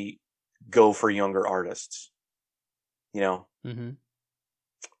definitely go for younger artists. Mm-hmm.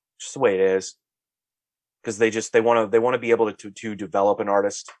 Just the way it is. Because they want to be able to develop an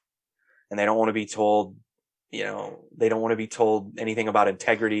artist, and they don't want to be told, they don't want to be told anything about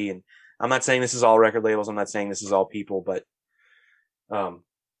integrity. And I'm not saying this is all record labels. I'm not saying this is all people, but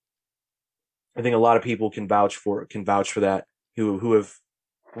I think a lot of people can vouch for that who have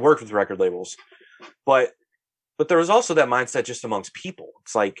worked with record labels. But there was also that mindset just amongst people.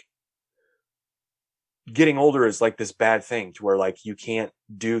 It's like getting older is like this bad thing to where like you can't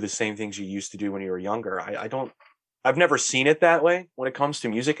do the same things you used to do when you were younger. I've never seen it that way when it comes to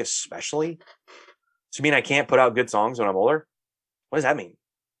music, especially. So you mean I can't put out good songs when I'm older? What does that mean?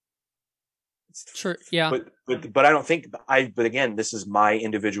 Sure. Yeah. But I don't think but again, this is my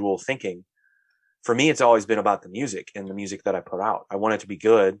individual thinking. For me, it's always been about the music and the music that I put out. I want it to be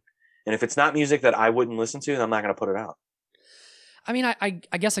good. And if it's not music that I wouldn't listen to, then I'm not going to put it out. I mean, I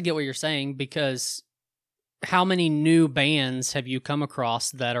guess I get what you're saying, because how many new bands have you come across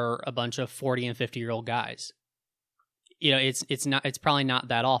that are a bunch of 40 and 50-year-old guys? It's probably not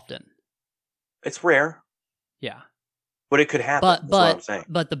that often. It's rare. Yeah. But it could happen. That's what I'm saying.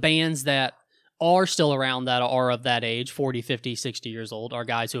 But the bands that are still around that are of that age, 40, 50, 60 years old, are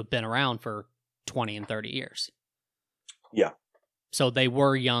guys who have been around for 20 and 30 years. Yeah. So they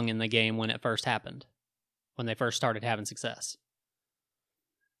were young in the game when it first happened, when they first started having success.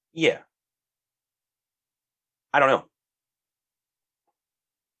 Yeah. I don't know.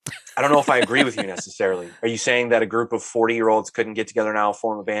 I don't know if I agree with you necessarily. Are you saying that a group of 40-year-olds couldn't get together now,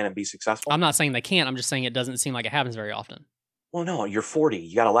 form a band, and be successful? I'm not saying they can't. I'm just saying it doesn't seem like it happens very often. Well, no, you're 40.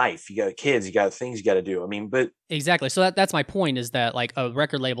 You got a life. You got kids. You got things you got to do. I mean, but... Exactly. So that's my point, is that like a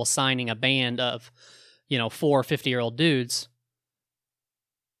record label signing a band of, 4 50-year-old dudes,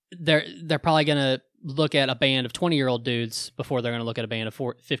 they're probably going to look at a band of 20-year-old dudes before they're going to look at a band of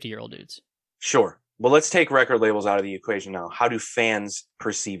 50-year-old dudes. Sure. Well, let's take record labels out of the equation now. How do fans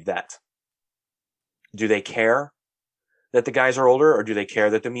perceive that? Do they care that the guys are older, or do they care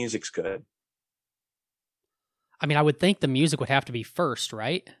that the music's good? I mean, I would think the music would have to be first,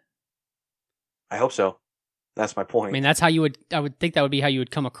 right? I hope so. That's my point. I mean, I would think that would be how you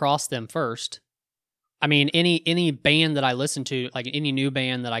would come across them first. I mean, any band that I listen to, like any new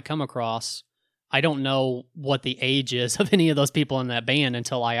band that I come across, I don't know what the age is of any of those people in that band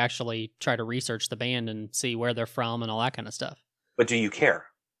until I actually try to research the band and see where they're from and all that kind of stuff. But do you care?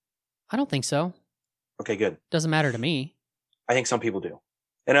 I don't think so. Okay, good. Doesn't matter to me. I think some people do.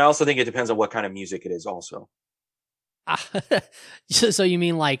 And I also think it depends on what kind of music it is also. So you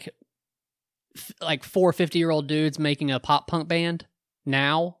mean like 4 50-year-old dudes making a pop punk band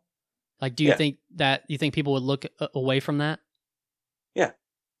now? Like, do you think people would look away from that? Yeah.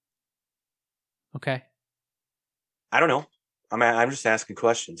 Okay. I don't know. I'm just asking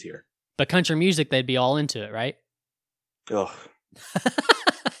questions here. But country music, they'd be all into it, right? Ugh.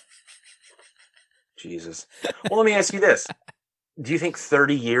 Jesus. Well, let me ask you this. Do you think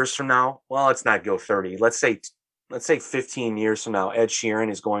 30 years from now, well, let's not go 30. Let's say 15 years from now, Ed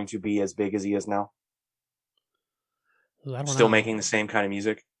Sheeran is going to be as big as he is now? Ooh, I don't Still know. making the same kind of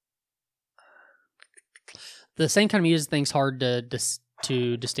music? The same kind of music thing's hard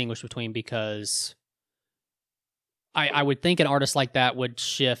to distinguish between, because I would think an artist like that would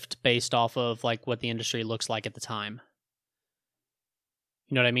shift based off of like what the industry looks like at the time.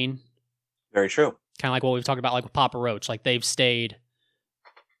 You know what I mean? Very true. Kind of like what we've talked about, like with Papa Roach. Like they've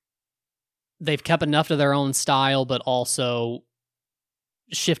kept enough to their own style, but also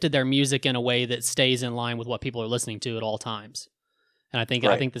shifted their music in a way that stays in line with what people are listening to at all times. And I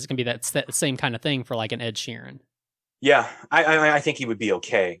think this can be that same kind of thing for like an Ed Sheeran. Yeah, I think he would be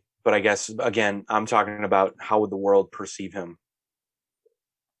okay. But I guess, again, I'm talking about how would the world perceive him?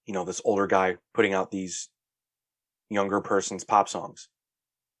 You know, this older guy putting out these younger person's pop songs.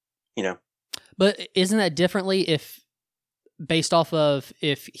 You know? But isn't that differently based off of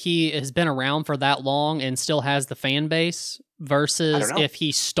if he has been around for that long and still has the fan base versus if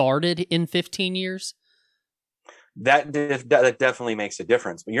he started in 15 years? That definitely makes a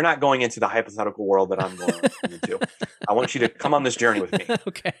difference. But you're not going into the hypothetical world that I'm going into. I want you to come on this journey with me.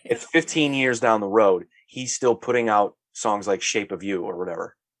 Okay. If 15 years down the road, he's still putting out songs like Shape of You or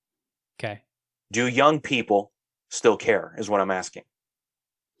whatever. Okay. Do young people still care is what I'm asking.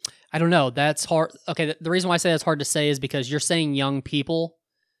 I don't know. That's hard. Okay. The reason why I say that's hard to say is because you're saying young people.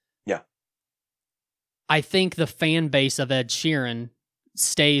 Yeah. I think the fan base of Ed Sheeran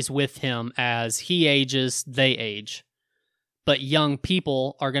stays with him as he ages, they age. But young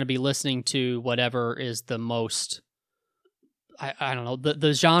people are going to be listening to whatever is the most, I don't know,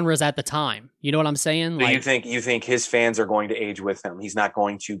 the genres at the time. You know what I'm saying? So you think his fans are going to age with him? He's not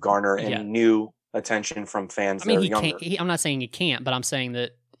going to garner any new attention from fans that are younger. I'm not saying he can't, but I'm saying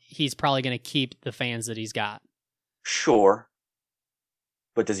that he's probably going to keep the fans that he's got. Sure.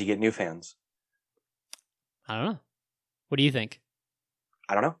 But does he get new fans? I don't know. What do you think?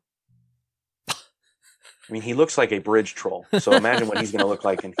 I don't know. I mean, he looks like a bridge troll. So imagine what he's going to look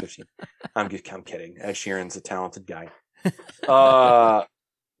like in 15. I'm kidding. Ed Sheeran's a talented guy. I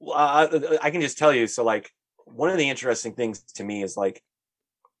can just tell you. So, like, one of the interesting things to me is, like,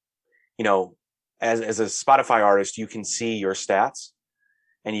 you know, as a Spotify artist, you can see your stats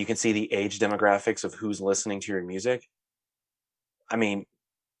and you can see the age demographics of who's listening to your music. I mean,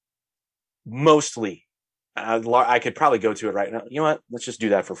 mostly. I could probably go to it right now. You know what? Let's just do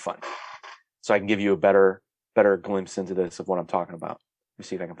that for fun, so I can give you a better glimpse into this of what I'm talking about. Let me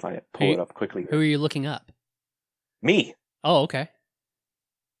see if I can find it. Pull it up quickly. Who are you looking up? Me. Oh, okay.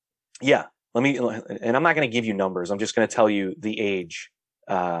 Yeah. Let me. And I'm not going to give you numbers. I'm just going to tell you the age.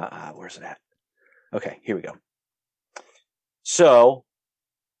 Where's it at? Okay, here we go. So,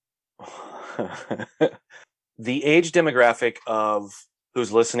 the age demographic of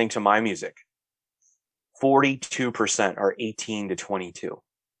who's listening to my music. 42% are 18 to 22.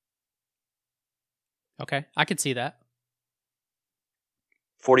 Okay, I could see that.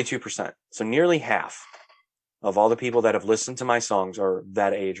 42%. So nearly half of all the people that have listened to my songs are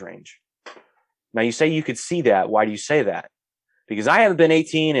that age range. Now you say you could see that. Why do you say that? Because I haven't been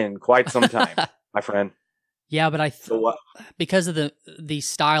 18 in quite some time, my friend. Yeah, but So what? because of the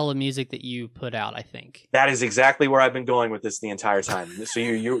style of music that you put out, I think. That is exactly where I've been going with this the entire time. So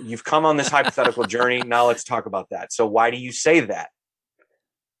you've come on this hypothetical journey. Now let's talk about that. So why do you say that?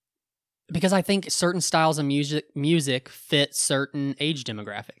 Because I think certain styles of music fit certain age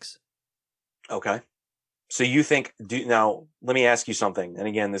demographics. Okay. So you think, now let me ask you something. And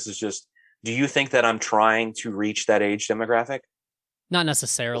again, this is just, do you think that I'm trying to reach that age demographic? Not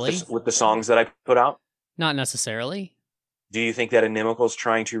necessarily. With the songs that I put out? Not necessarily. Do you think that Inimical is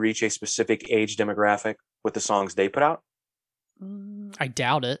trying to reach a specific age demographic with the songs they put out? I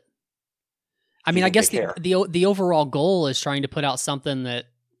doubt it. I Do mean, you I guess think they care? the overall goal is trying to put out something that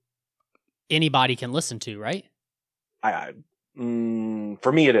anybody can listen to, right? For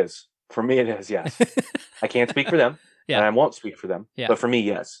me, it is. For me, it is, yes. I can't speak for them, Yeah. and I won't speak for them. Yeah. But for me,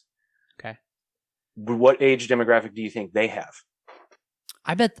 yes. Okay. What age demographic do you think they have?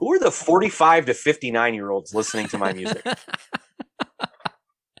 I bet. Who are the 45 to 59-year-olds listening to my music?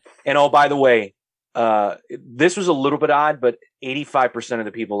 And oh, by the way, this was a little bit odd, but 85% of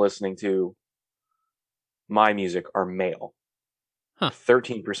the people listening to my music are male. Huh.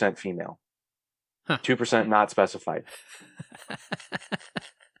 13% female. Huh. 2% not specified.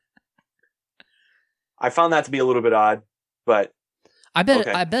 I found that to be a little bit odd, but I bet.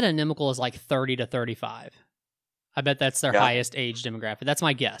 Okay. I bet Inimical is like 30 to 35. I bet that's their Yeah. highest age demographic. That's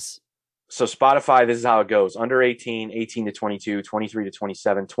my guess. so Spotify, this is how it goes. Under 18, 18 to 22, 23 to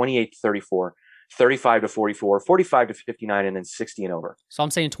 27, 28 to 34, 35 to 44, 45 to 59, and then 60 and over. So I'm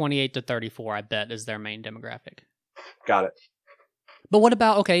saying 28 to 34. I bet is their main demographic. Got it. But what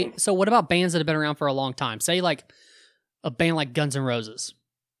about So what about bands that have been around for a long time? Say like a band like Guns N' Roses.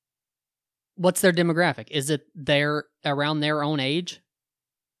 What's their demographic? Is it they're around their own age?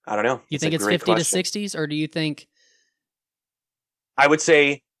 I don't know. You It's think a it's great 50 question. to 60s, or do you think I would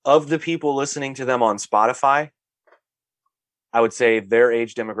say of the people listening to them on Spotify, I would say their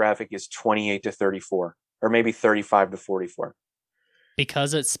age demographic is 28 to 34, or maybe 35 to 44.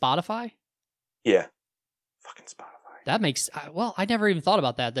 Because it's Spotify? Yeah. Fucking Spotify. That makes, well, I never even thought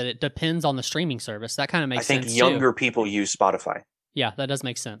about that it depends on the streaming service. That kind of makes sense. I think younger people use Spotify. Yeah, that does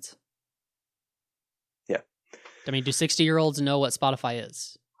make sense. Yeah. I mean, do 60-year-olds know what Spotify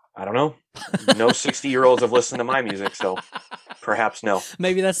is? I don't know. No 60-year-olds have listened to my music, so perhaps no.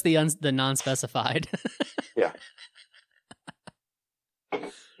 Maybe that's the non-specified. Yeah.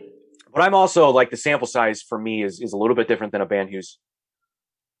 But I'm also like the sample size for me is a little bit different than a band who's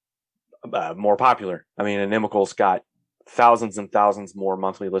more popular. I mean, Inimical's got thousands and thousands more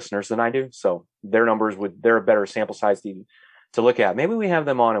monthly listeners than I do, so their numbers they're a better sample size to look at. Maybe we have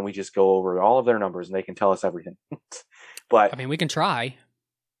them on and we just go over all of their numbers and they can tell us everything. But I mean, we can try.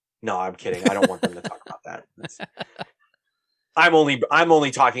 No, I'm kidding. I don't want them to talk about that. I'm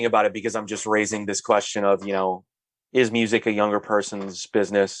only talking about it because I'm just raising this question of, is music a younger person's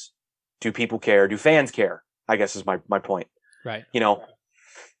business? Do people care? Do fans care? I guess is my point. Right. I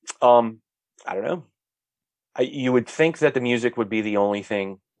don't know. You would think that the music would be the only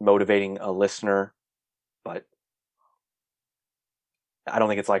thing motivating a listener, but I don't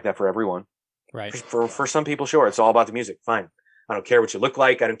think it's like that for everyone. Right. For some people, sure, it's all about the music. Fine. I don't care what you look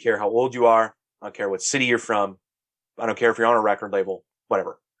like. I don't care how old you are. I don't care what city you're from. I don't care if you're on a record label,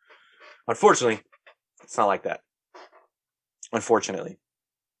 whatever. Unfortunately, it's not like that. Unfortunately.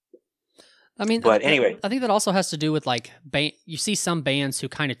 I mean, but anyway, I think that also has to do with like you see some bands who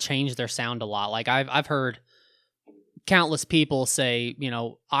kind of change their sound a lot. Like I've heard countless people say,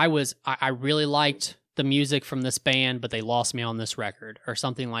 I really liked the music from this band, but they lost me on this record or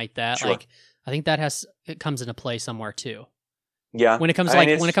something like that. Sure. Like I think it comes into play somewhere too. Yeah. When it comes to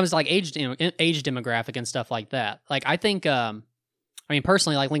age demographic and stuff like that. Like I think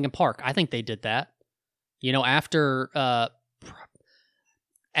personally, like Linkin Park, I think they did that.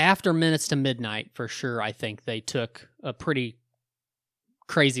 After Minutes to Midnight, for sure, I think they took a pretty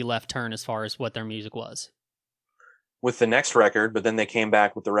crazy left turn as far as what their music was. With the next record, but then they came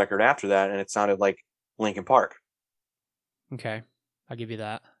back with the record after that, and it sounded like Linkin Park. Okay, I'll give you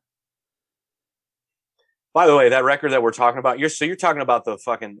that. By the way, that record that we're talking about, you're talking about the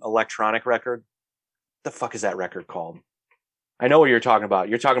fucking electronic record? The fuck is that record called? I know what you're talking about.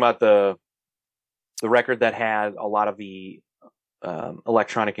 You're talking about the record that had a lot of the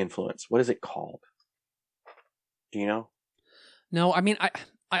electronic influence. What is it called? Do you know? No, I mean,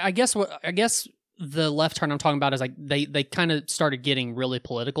 I guess the left turn I'm talking about is like they kind of started getting really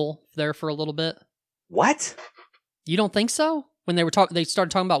political there for a little bit. What? You don't think so? When they started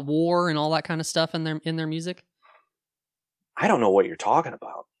talking about war and all that kind of stuff in their music. I don't know what you're talking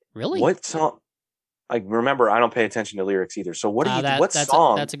about. Really? What song? Like, remember, I don't pay attention to lyrics either. So what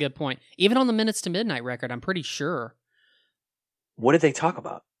song? That's a good point. Even on the Minutes to Midnight record, I'm pretty sure. What did they talk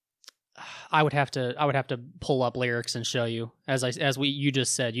about? I would have to pull up lyrics and show you. You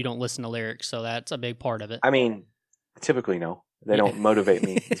just said, you don't listen to lyrics, so that's a big part of it. I mean, typically no. They don't motivate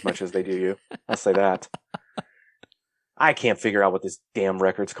me as much as they do you. I'll say that. I can't figure out what this damn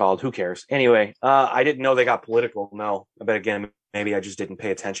record's called. Who cares? Anyway, I didn't know they got political. No. But again, maybe I just didn't pay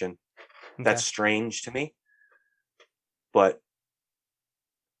attention. Okay. That's strange to me. But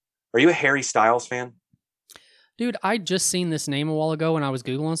are you a Harry Styles fan? Dude, I just seen this name a while ago when I was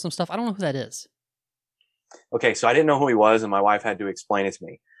Googling some stuff. I don't know who that is. Okay, so I didn't know who he was, and my wife had to explain it to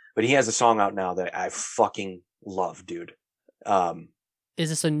me. But he has a song out now that I fucking love, dude. Is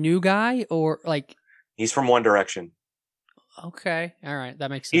this a new guy or like... He's from One Direction. Okay, all right,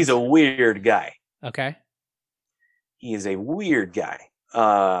 that makes sense. He's a weird guy. Okay. He is a weird guy.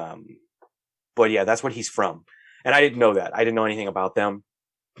 But yeah, that's what he's from. And I didn't know that. I didn't know anything about them.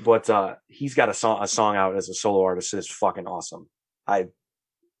 But he's got a song out as a solo artist that is fucking awesome. I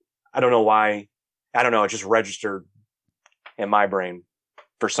don't know why. I don't know. It just registered in my brain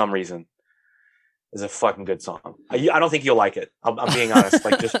for some reason. It's a fucking good song. I don't think you'll like it. I'm being honest.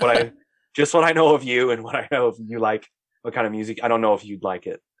 Like just what I know of you and what I know of you like, what kind of music. I don't know if you'd like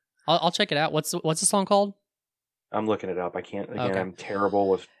it. I'll check it out. What's the song called? I'm looking it up. I can't. Again, okay. I'm terrible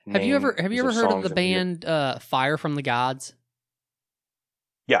with names. Have you ever heard of the band Fire from the Gods?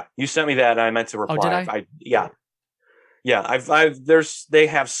 Yeah, you sent me that, and I meant to reply. Oh, did I? Yeah. They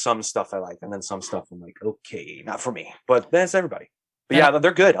have some stuff I like, and then some stuff I'm like, okay, not for me. But that's everybody. But yeah,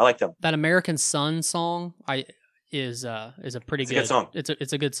 they're good. I like them. That American Sun song is a pretty good song.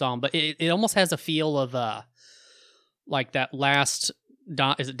 It's a good song, but it almost has a feel of like that last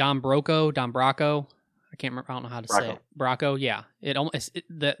is it Don Brocco? I can't remember. I don't know how to say it. Brocco, yeah.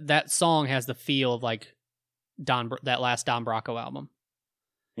 That song has the feel of like that last Don Brocco album.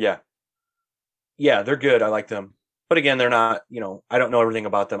 Yeah. Yeah, they're good. I like them. But again, they're not, I don't know everything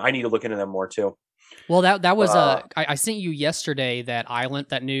about them. I need to look into them more too. Well, that was I sent you yesterday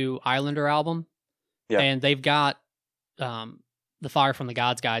that new Islander album. Yeah. And they've got The Fire from the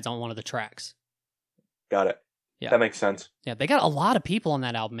Gods Guides on one of the tracks. Got it. Yeah. That makes sense. Yeah, they got a lot of people on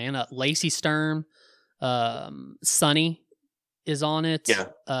that album, man. Lacey Sturm, Sonny is on it. Yeah.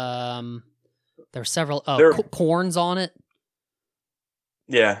 There's several. Korn's on it.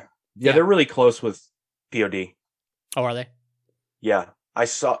 Yeah. Yeah. They're really close with POD. Oh, are they? Yeah. I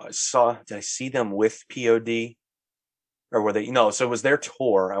saw did I see them with POD? Or were they so it was their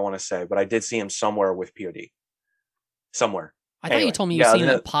tour, I want to say, but I did see him somewhere with POD. Somewhere. I thought you told me you seen him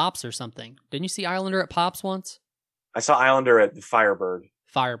at Pops or something. Didn't you see Islander at Pops once? I saw Islander at the Firebird.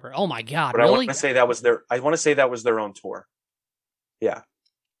 Firebird. Oh my God! But really? I want to say that was their own tour. Yeah.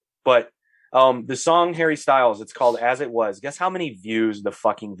 But the song Harry Styles, it's called As It Was. Guess how many views the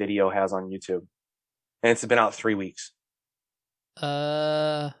fucking video has on YouTube? And it's been out 3 weeks.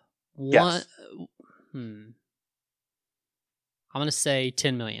 One. Yes. I'm gonna say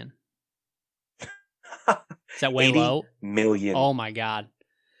 10 million. Is that way 80 low? million. Oh my God!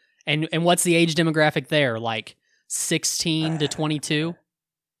 And what's the age demographic there? Like 16 to 22?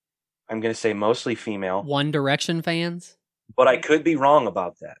 I'm gonna say mostly female. One Direction fans? But I could be wrong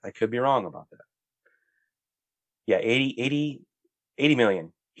about that. Yeah, 80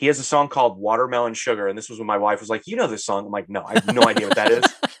 million. He has a song called Watermelon Sugar, and this was when my wife was like, "You know this song?" I'm like, "No, I have no idea what that is."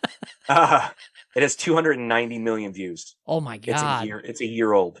 It has 290 million views. Oh my God! It's a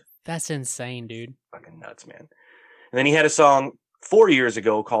year old. That's insane, dude. Fucking nuts, man. And then he had a song 4 years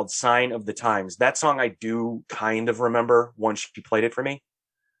ago called Sign of the Times. That song I do kind of remember once she played it for me.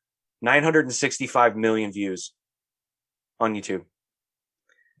 965 million views on YouTube.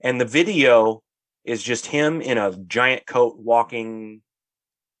 And the video is just him in a giant coat walking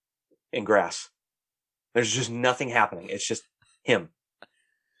in grass. There's just nothing happening. It's just him.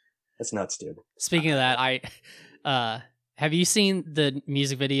 That's nuts, dude. Speaking of that, have you seen the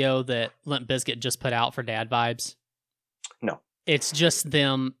music video that Limp Bizkit just put out for Dad Vibes? No. It's just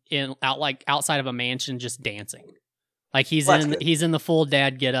them outside of a mansion just dancing. Like he's in the full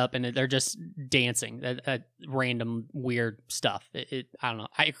dad get up and they're just dancing at random weird stuff. I don't know.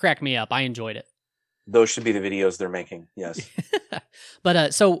 It cracked me up. I enjoyed it. Those should be the videos they're making. Yes.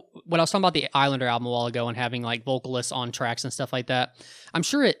 But so when I was talking about the Islander album a while ago and having like vocalists on tracks and stuff like that, I'm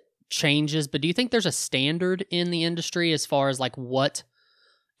sure it changes, but do you think there's a standard in the industry as far as like what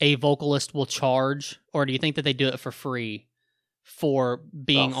a vocalist will charge, or do you think that they do it for free for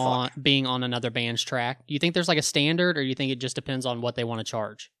being on another band's track? Do you think there's like a standard, or do you think it just depends on what they want to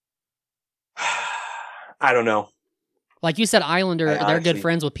charge? I don't know. Like you said, Islander, they're good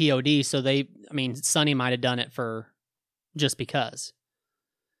friends with POD, so Sonny might have done it for just because.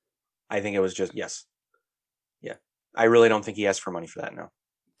 I think it was just, yes. Yeah. I really don't think he asked for money for that, no.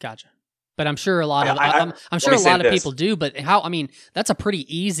 Gotcha. But I'm sure a lot of I'm sure a lot of people do, but that's a pretty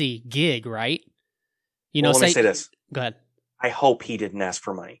easy gig, right? Let me say this. Go ahead. I hope he didn't ask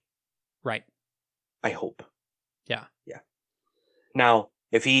for money. Right. I hope. Yeah. Yeah. Now,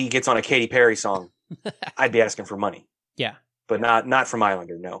 if he gets on a Katy Perry song, I'd be asking for money. Yeah. But not from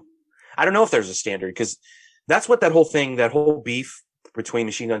Islander, no. I don't know if there's a standard, because that's what that whole beef between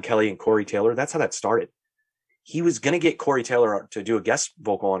Machine Gun Kelly and Corey Taylor, that's how that started. He was going to get Corey Taylor to do a guest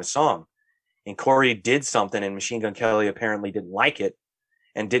vocal on a song, and Corey did something, and Machine Gun Kelly apparently didn't like it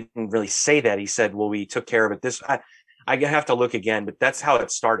and didn't really say that. He said, well, we took care of it. I have to look again, but that's how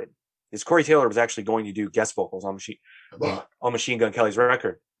it started. Is Corey Taylor was actually going to do guest vocals on Machine Gun Kelly's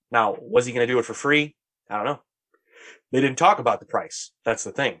record. Now, was he going to do it for free? I don't know. They didn't talk about the price. That's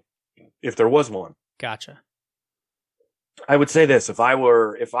the thing. If there was one. Gotcha. I would say this: if I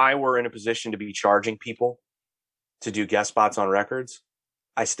were in a position to be charging people to do guest spots on records,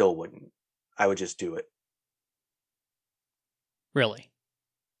 I still wouldn't. I would just do it. Really?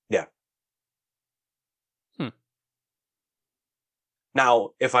 Yeah. Now,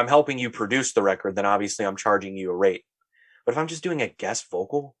 if I'm helping you produce the record, then obviously I'm charging you a rate. But if I'm just doing a guest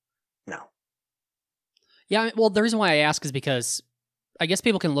vocal, no. Yeah, well, the reason why I ask is because I guess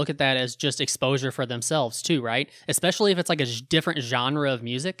people can look at that as just exposure for themselves too, right? Especially if it's like a different genre of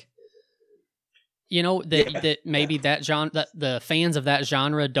music. That maybe that genre, that the fans of that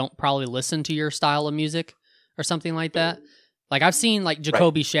genre don't probably listen to your style of music or something like that. Like I've seen like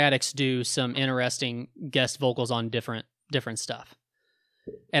Jacoby Shaddix do some interesting guest vocals on different stuff.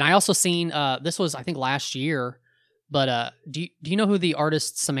 And I also seen this was I think last year, but do you know who the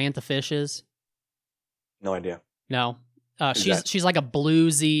artist Samantha Fish is? No idea. No. She's like a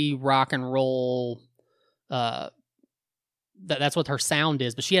bluesy rock and roll that's what her sound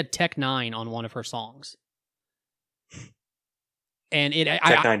is. But she had Tech Nine on one of her songs, and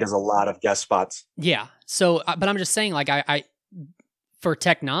Tech Nine does a lot of guest spots. Yeah. So, but I'm just saying, like, I for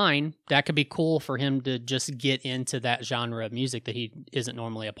Tech Nine, that could be cool for him to just get into that genre of music that he isn't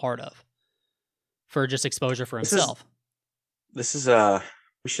normally a part of, for just exposure for himself. I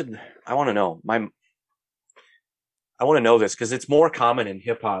want to know I want to know this because it's more common in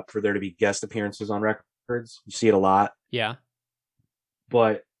hip hop for there to be guest appearances on records. You see it a lot. Yeah.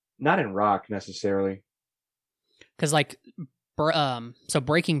 But not in rock necessarily. Because like, so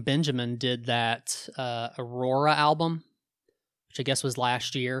Breaking Benjamin did that Aurora album, which I guess was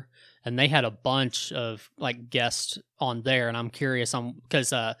last year, and they had a bunch of like guests on there, and I'm curious on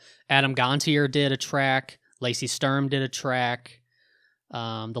because Adam Gontier did a track, Lacey Sturm did a track,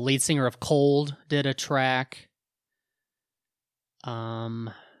 the lead singer of Cold did a track. I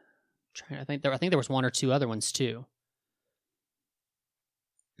think there was one or two other ones too.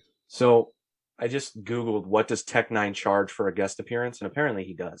 So I just Googled what does Tech Nine charge for a guest appearance, and apparently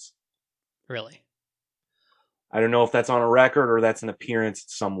he does. Really? I don't know if that's on a record or that's an appearance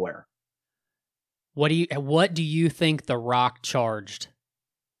somewhere. What do you think The Rock charged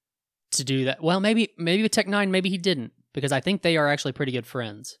to do that? Well, maybe with Tech Nine, maybe he didn't, because I think they are actually pretty good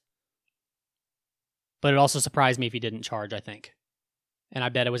friends. But it also surprised me if he didn't charge, I think. And I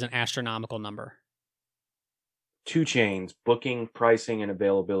bet it was an astronomical number. 2 Chainz, booking, pricing, and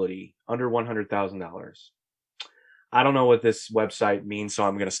availability, under $100,000. I don't know what this website means, so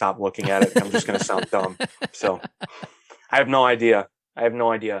I'm going to stop looking at it. I'm just going to sound dumb. So I have no idea. I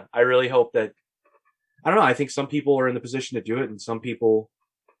really hope that, I don't know. I think some people are in the position to do it and some people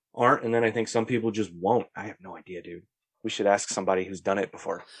aren't. And then I think some people just won't. I have no idea, dude. We should ask somebody who's done it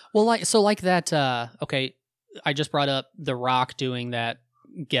before. Well, like that, okay, I just brought up The Rock doing that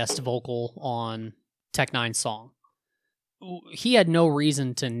guest vocal on Tech Nine's song. He had no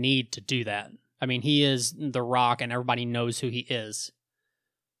reason to need to do that. I mean, he is The Rock and everybody knows who he is.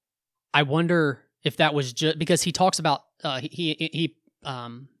 I wonder if that was just because he talks about, he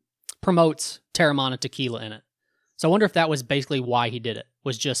promotes Terramana tequila in it. So I wonder if that was basically why he did it,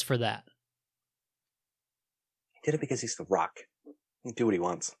 was just for that. He did it because he's The Rock. He can do what he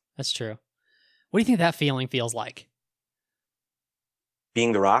wants. That's true. What do you think that feeling feels like?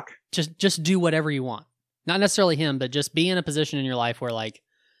 Being The Rock? Just do whatever you want. Not necessarily him, but just be in a position in your life where, like,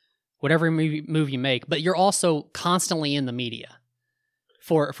 whatever move you make, but you're also constantly in the media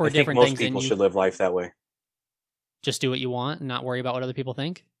for different things. Most people should live life that way. Just do what you want and not worry about what other people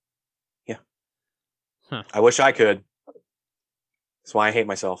think? Yeah. Huh. I wish I could. That's why I hate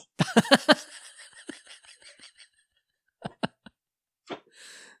myself.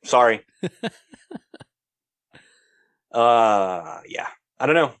 Sorry. Yeah. I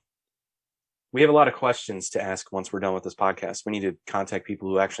don't know. We have a lot of questions to ask once we're done with this podcast. We need to contact people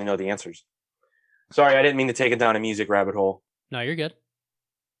who actually know the answers. Sorry, I didn't mean to take it down a music rabbit hole. No, you're good.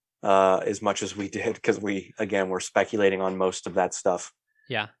 As much as we did, because we're speculating on most of that stuff.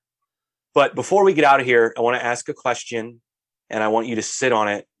 Yeah. But before we get out of here, I want to ask a question and I want you to sit on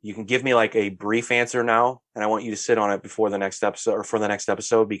it. You can give me like a brief answer now, and I want you to sit on it before the next episode or for the next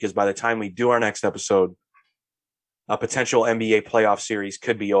episode, because by the time we do our next episode, a potential NBA playoff series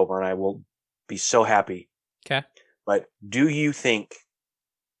could be over and I will be so happy. Okay. But do you think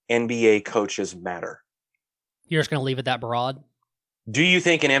NBA coaches matter? You're just going to leave it that broad? Do you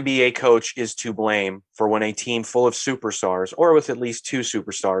think an NBA coach is to blame for when a team full of superstars, or with at least 2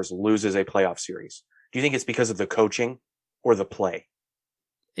 superstars, loses a playoff series? Do you think it's because of the coaching or the play?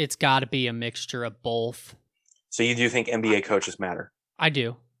 It's got to be a mixture of both. So you do think NBA coaches matter? I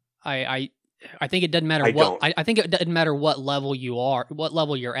do. I think it doesn't matter I think it doesn't matter what level you are, what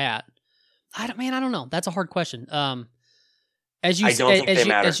level you're at. I don't know. That's a hard question. As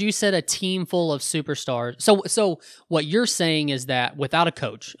you said, a team full of superstars. So what you're saying is that without a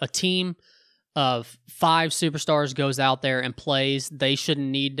coach, a team of 5 superstars goes out there and plays. They shouldn't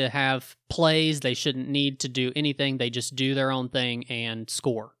need to have plays. They shouldn't need to do anything. They just do their own thing and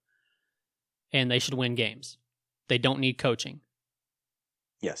score. And they should win games. They don't need coaching.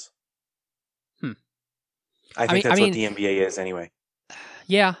 Yes. I think that's what the NBA is anyway.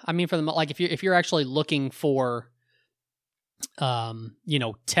 Yeah, I mean, for the like, if you're actually looking for,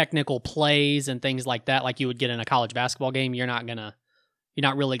 technical plays and things like that, like you would get in a college basketball game, you're not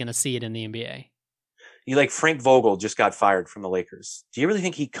really gonna see it in the NBA. You like Frank Vogel just got fired from the Lakers. Do you really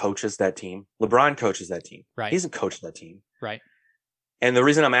think he coaches that team? LeBron coaches that team. Right. He doesn't coach that team. Right. And the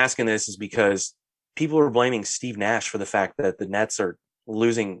reason I'm asking this is because people are blaming Steve Nash for the fact that the Nets are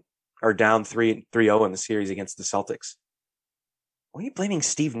down 3-0 in the series against the Celtics. What are you blaming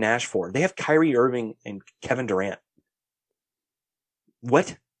Steve Nash for? They have Kyrie Irving and Kevin Durant.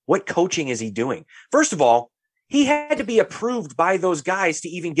 What coaching is he doing? First of all, he had to be approved by those guys to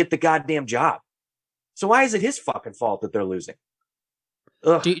even get the goddamn job. So why is it his fucking fault that they're losing?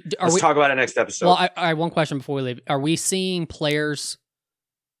 Ugh. Let's talk about it next episode. Well, I have one question before we leave. Are we seeing players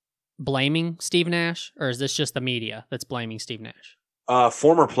blaming Steve Nash, or is this just the media that's blaming Steve Nash?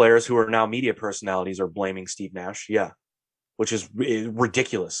 Former players who are now media personalities are blaming Steve Nash. Yeah, which is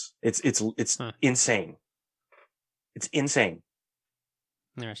ridiculous. It's insane. It's insane.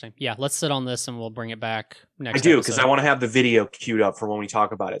 Interesting. Yeah, let's sit on this and we'll bring it back next. I do, because I want to have the video queued up for when we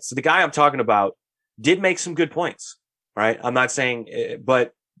talk about it. So the guy I'm talking about did make some good points, right? I'm not saying,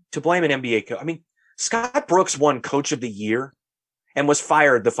 but to blame an NBA coach, I mean, Scott Brooks won Coach of the Year and was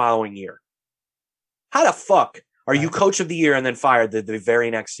fired the following year. How the fuck are you Coach of the Year and then fired the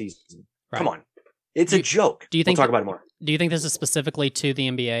very next season? Right. Come on. It's a joke. Do you think we'll talk about it more. Do you think this is specifically to the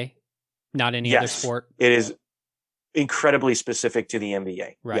NBA, not any other sport? It is incredibly specific to the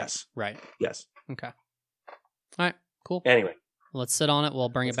NBA. Right. Yes. Right. Yes. Okay. All right. Cool. Anyway. Let's sit on it. We'll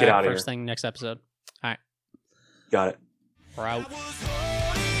bring it back first thing next episode. All right. Got it. We're out. I was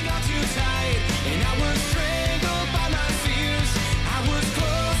holding on too tight.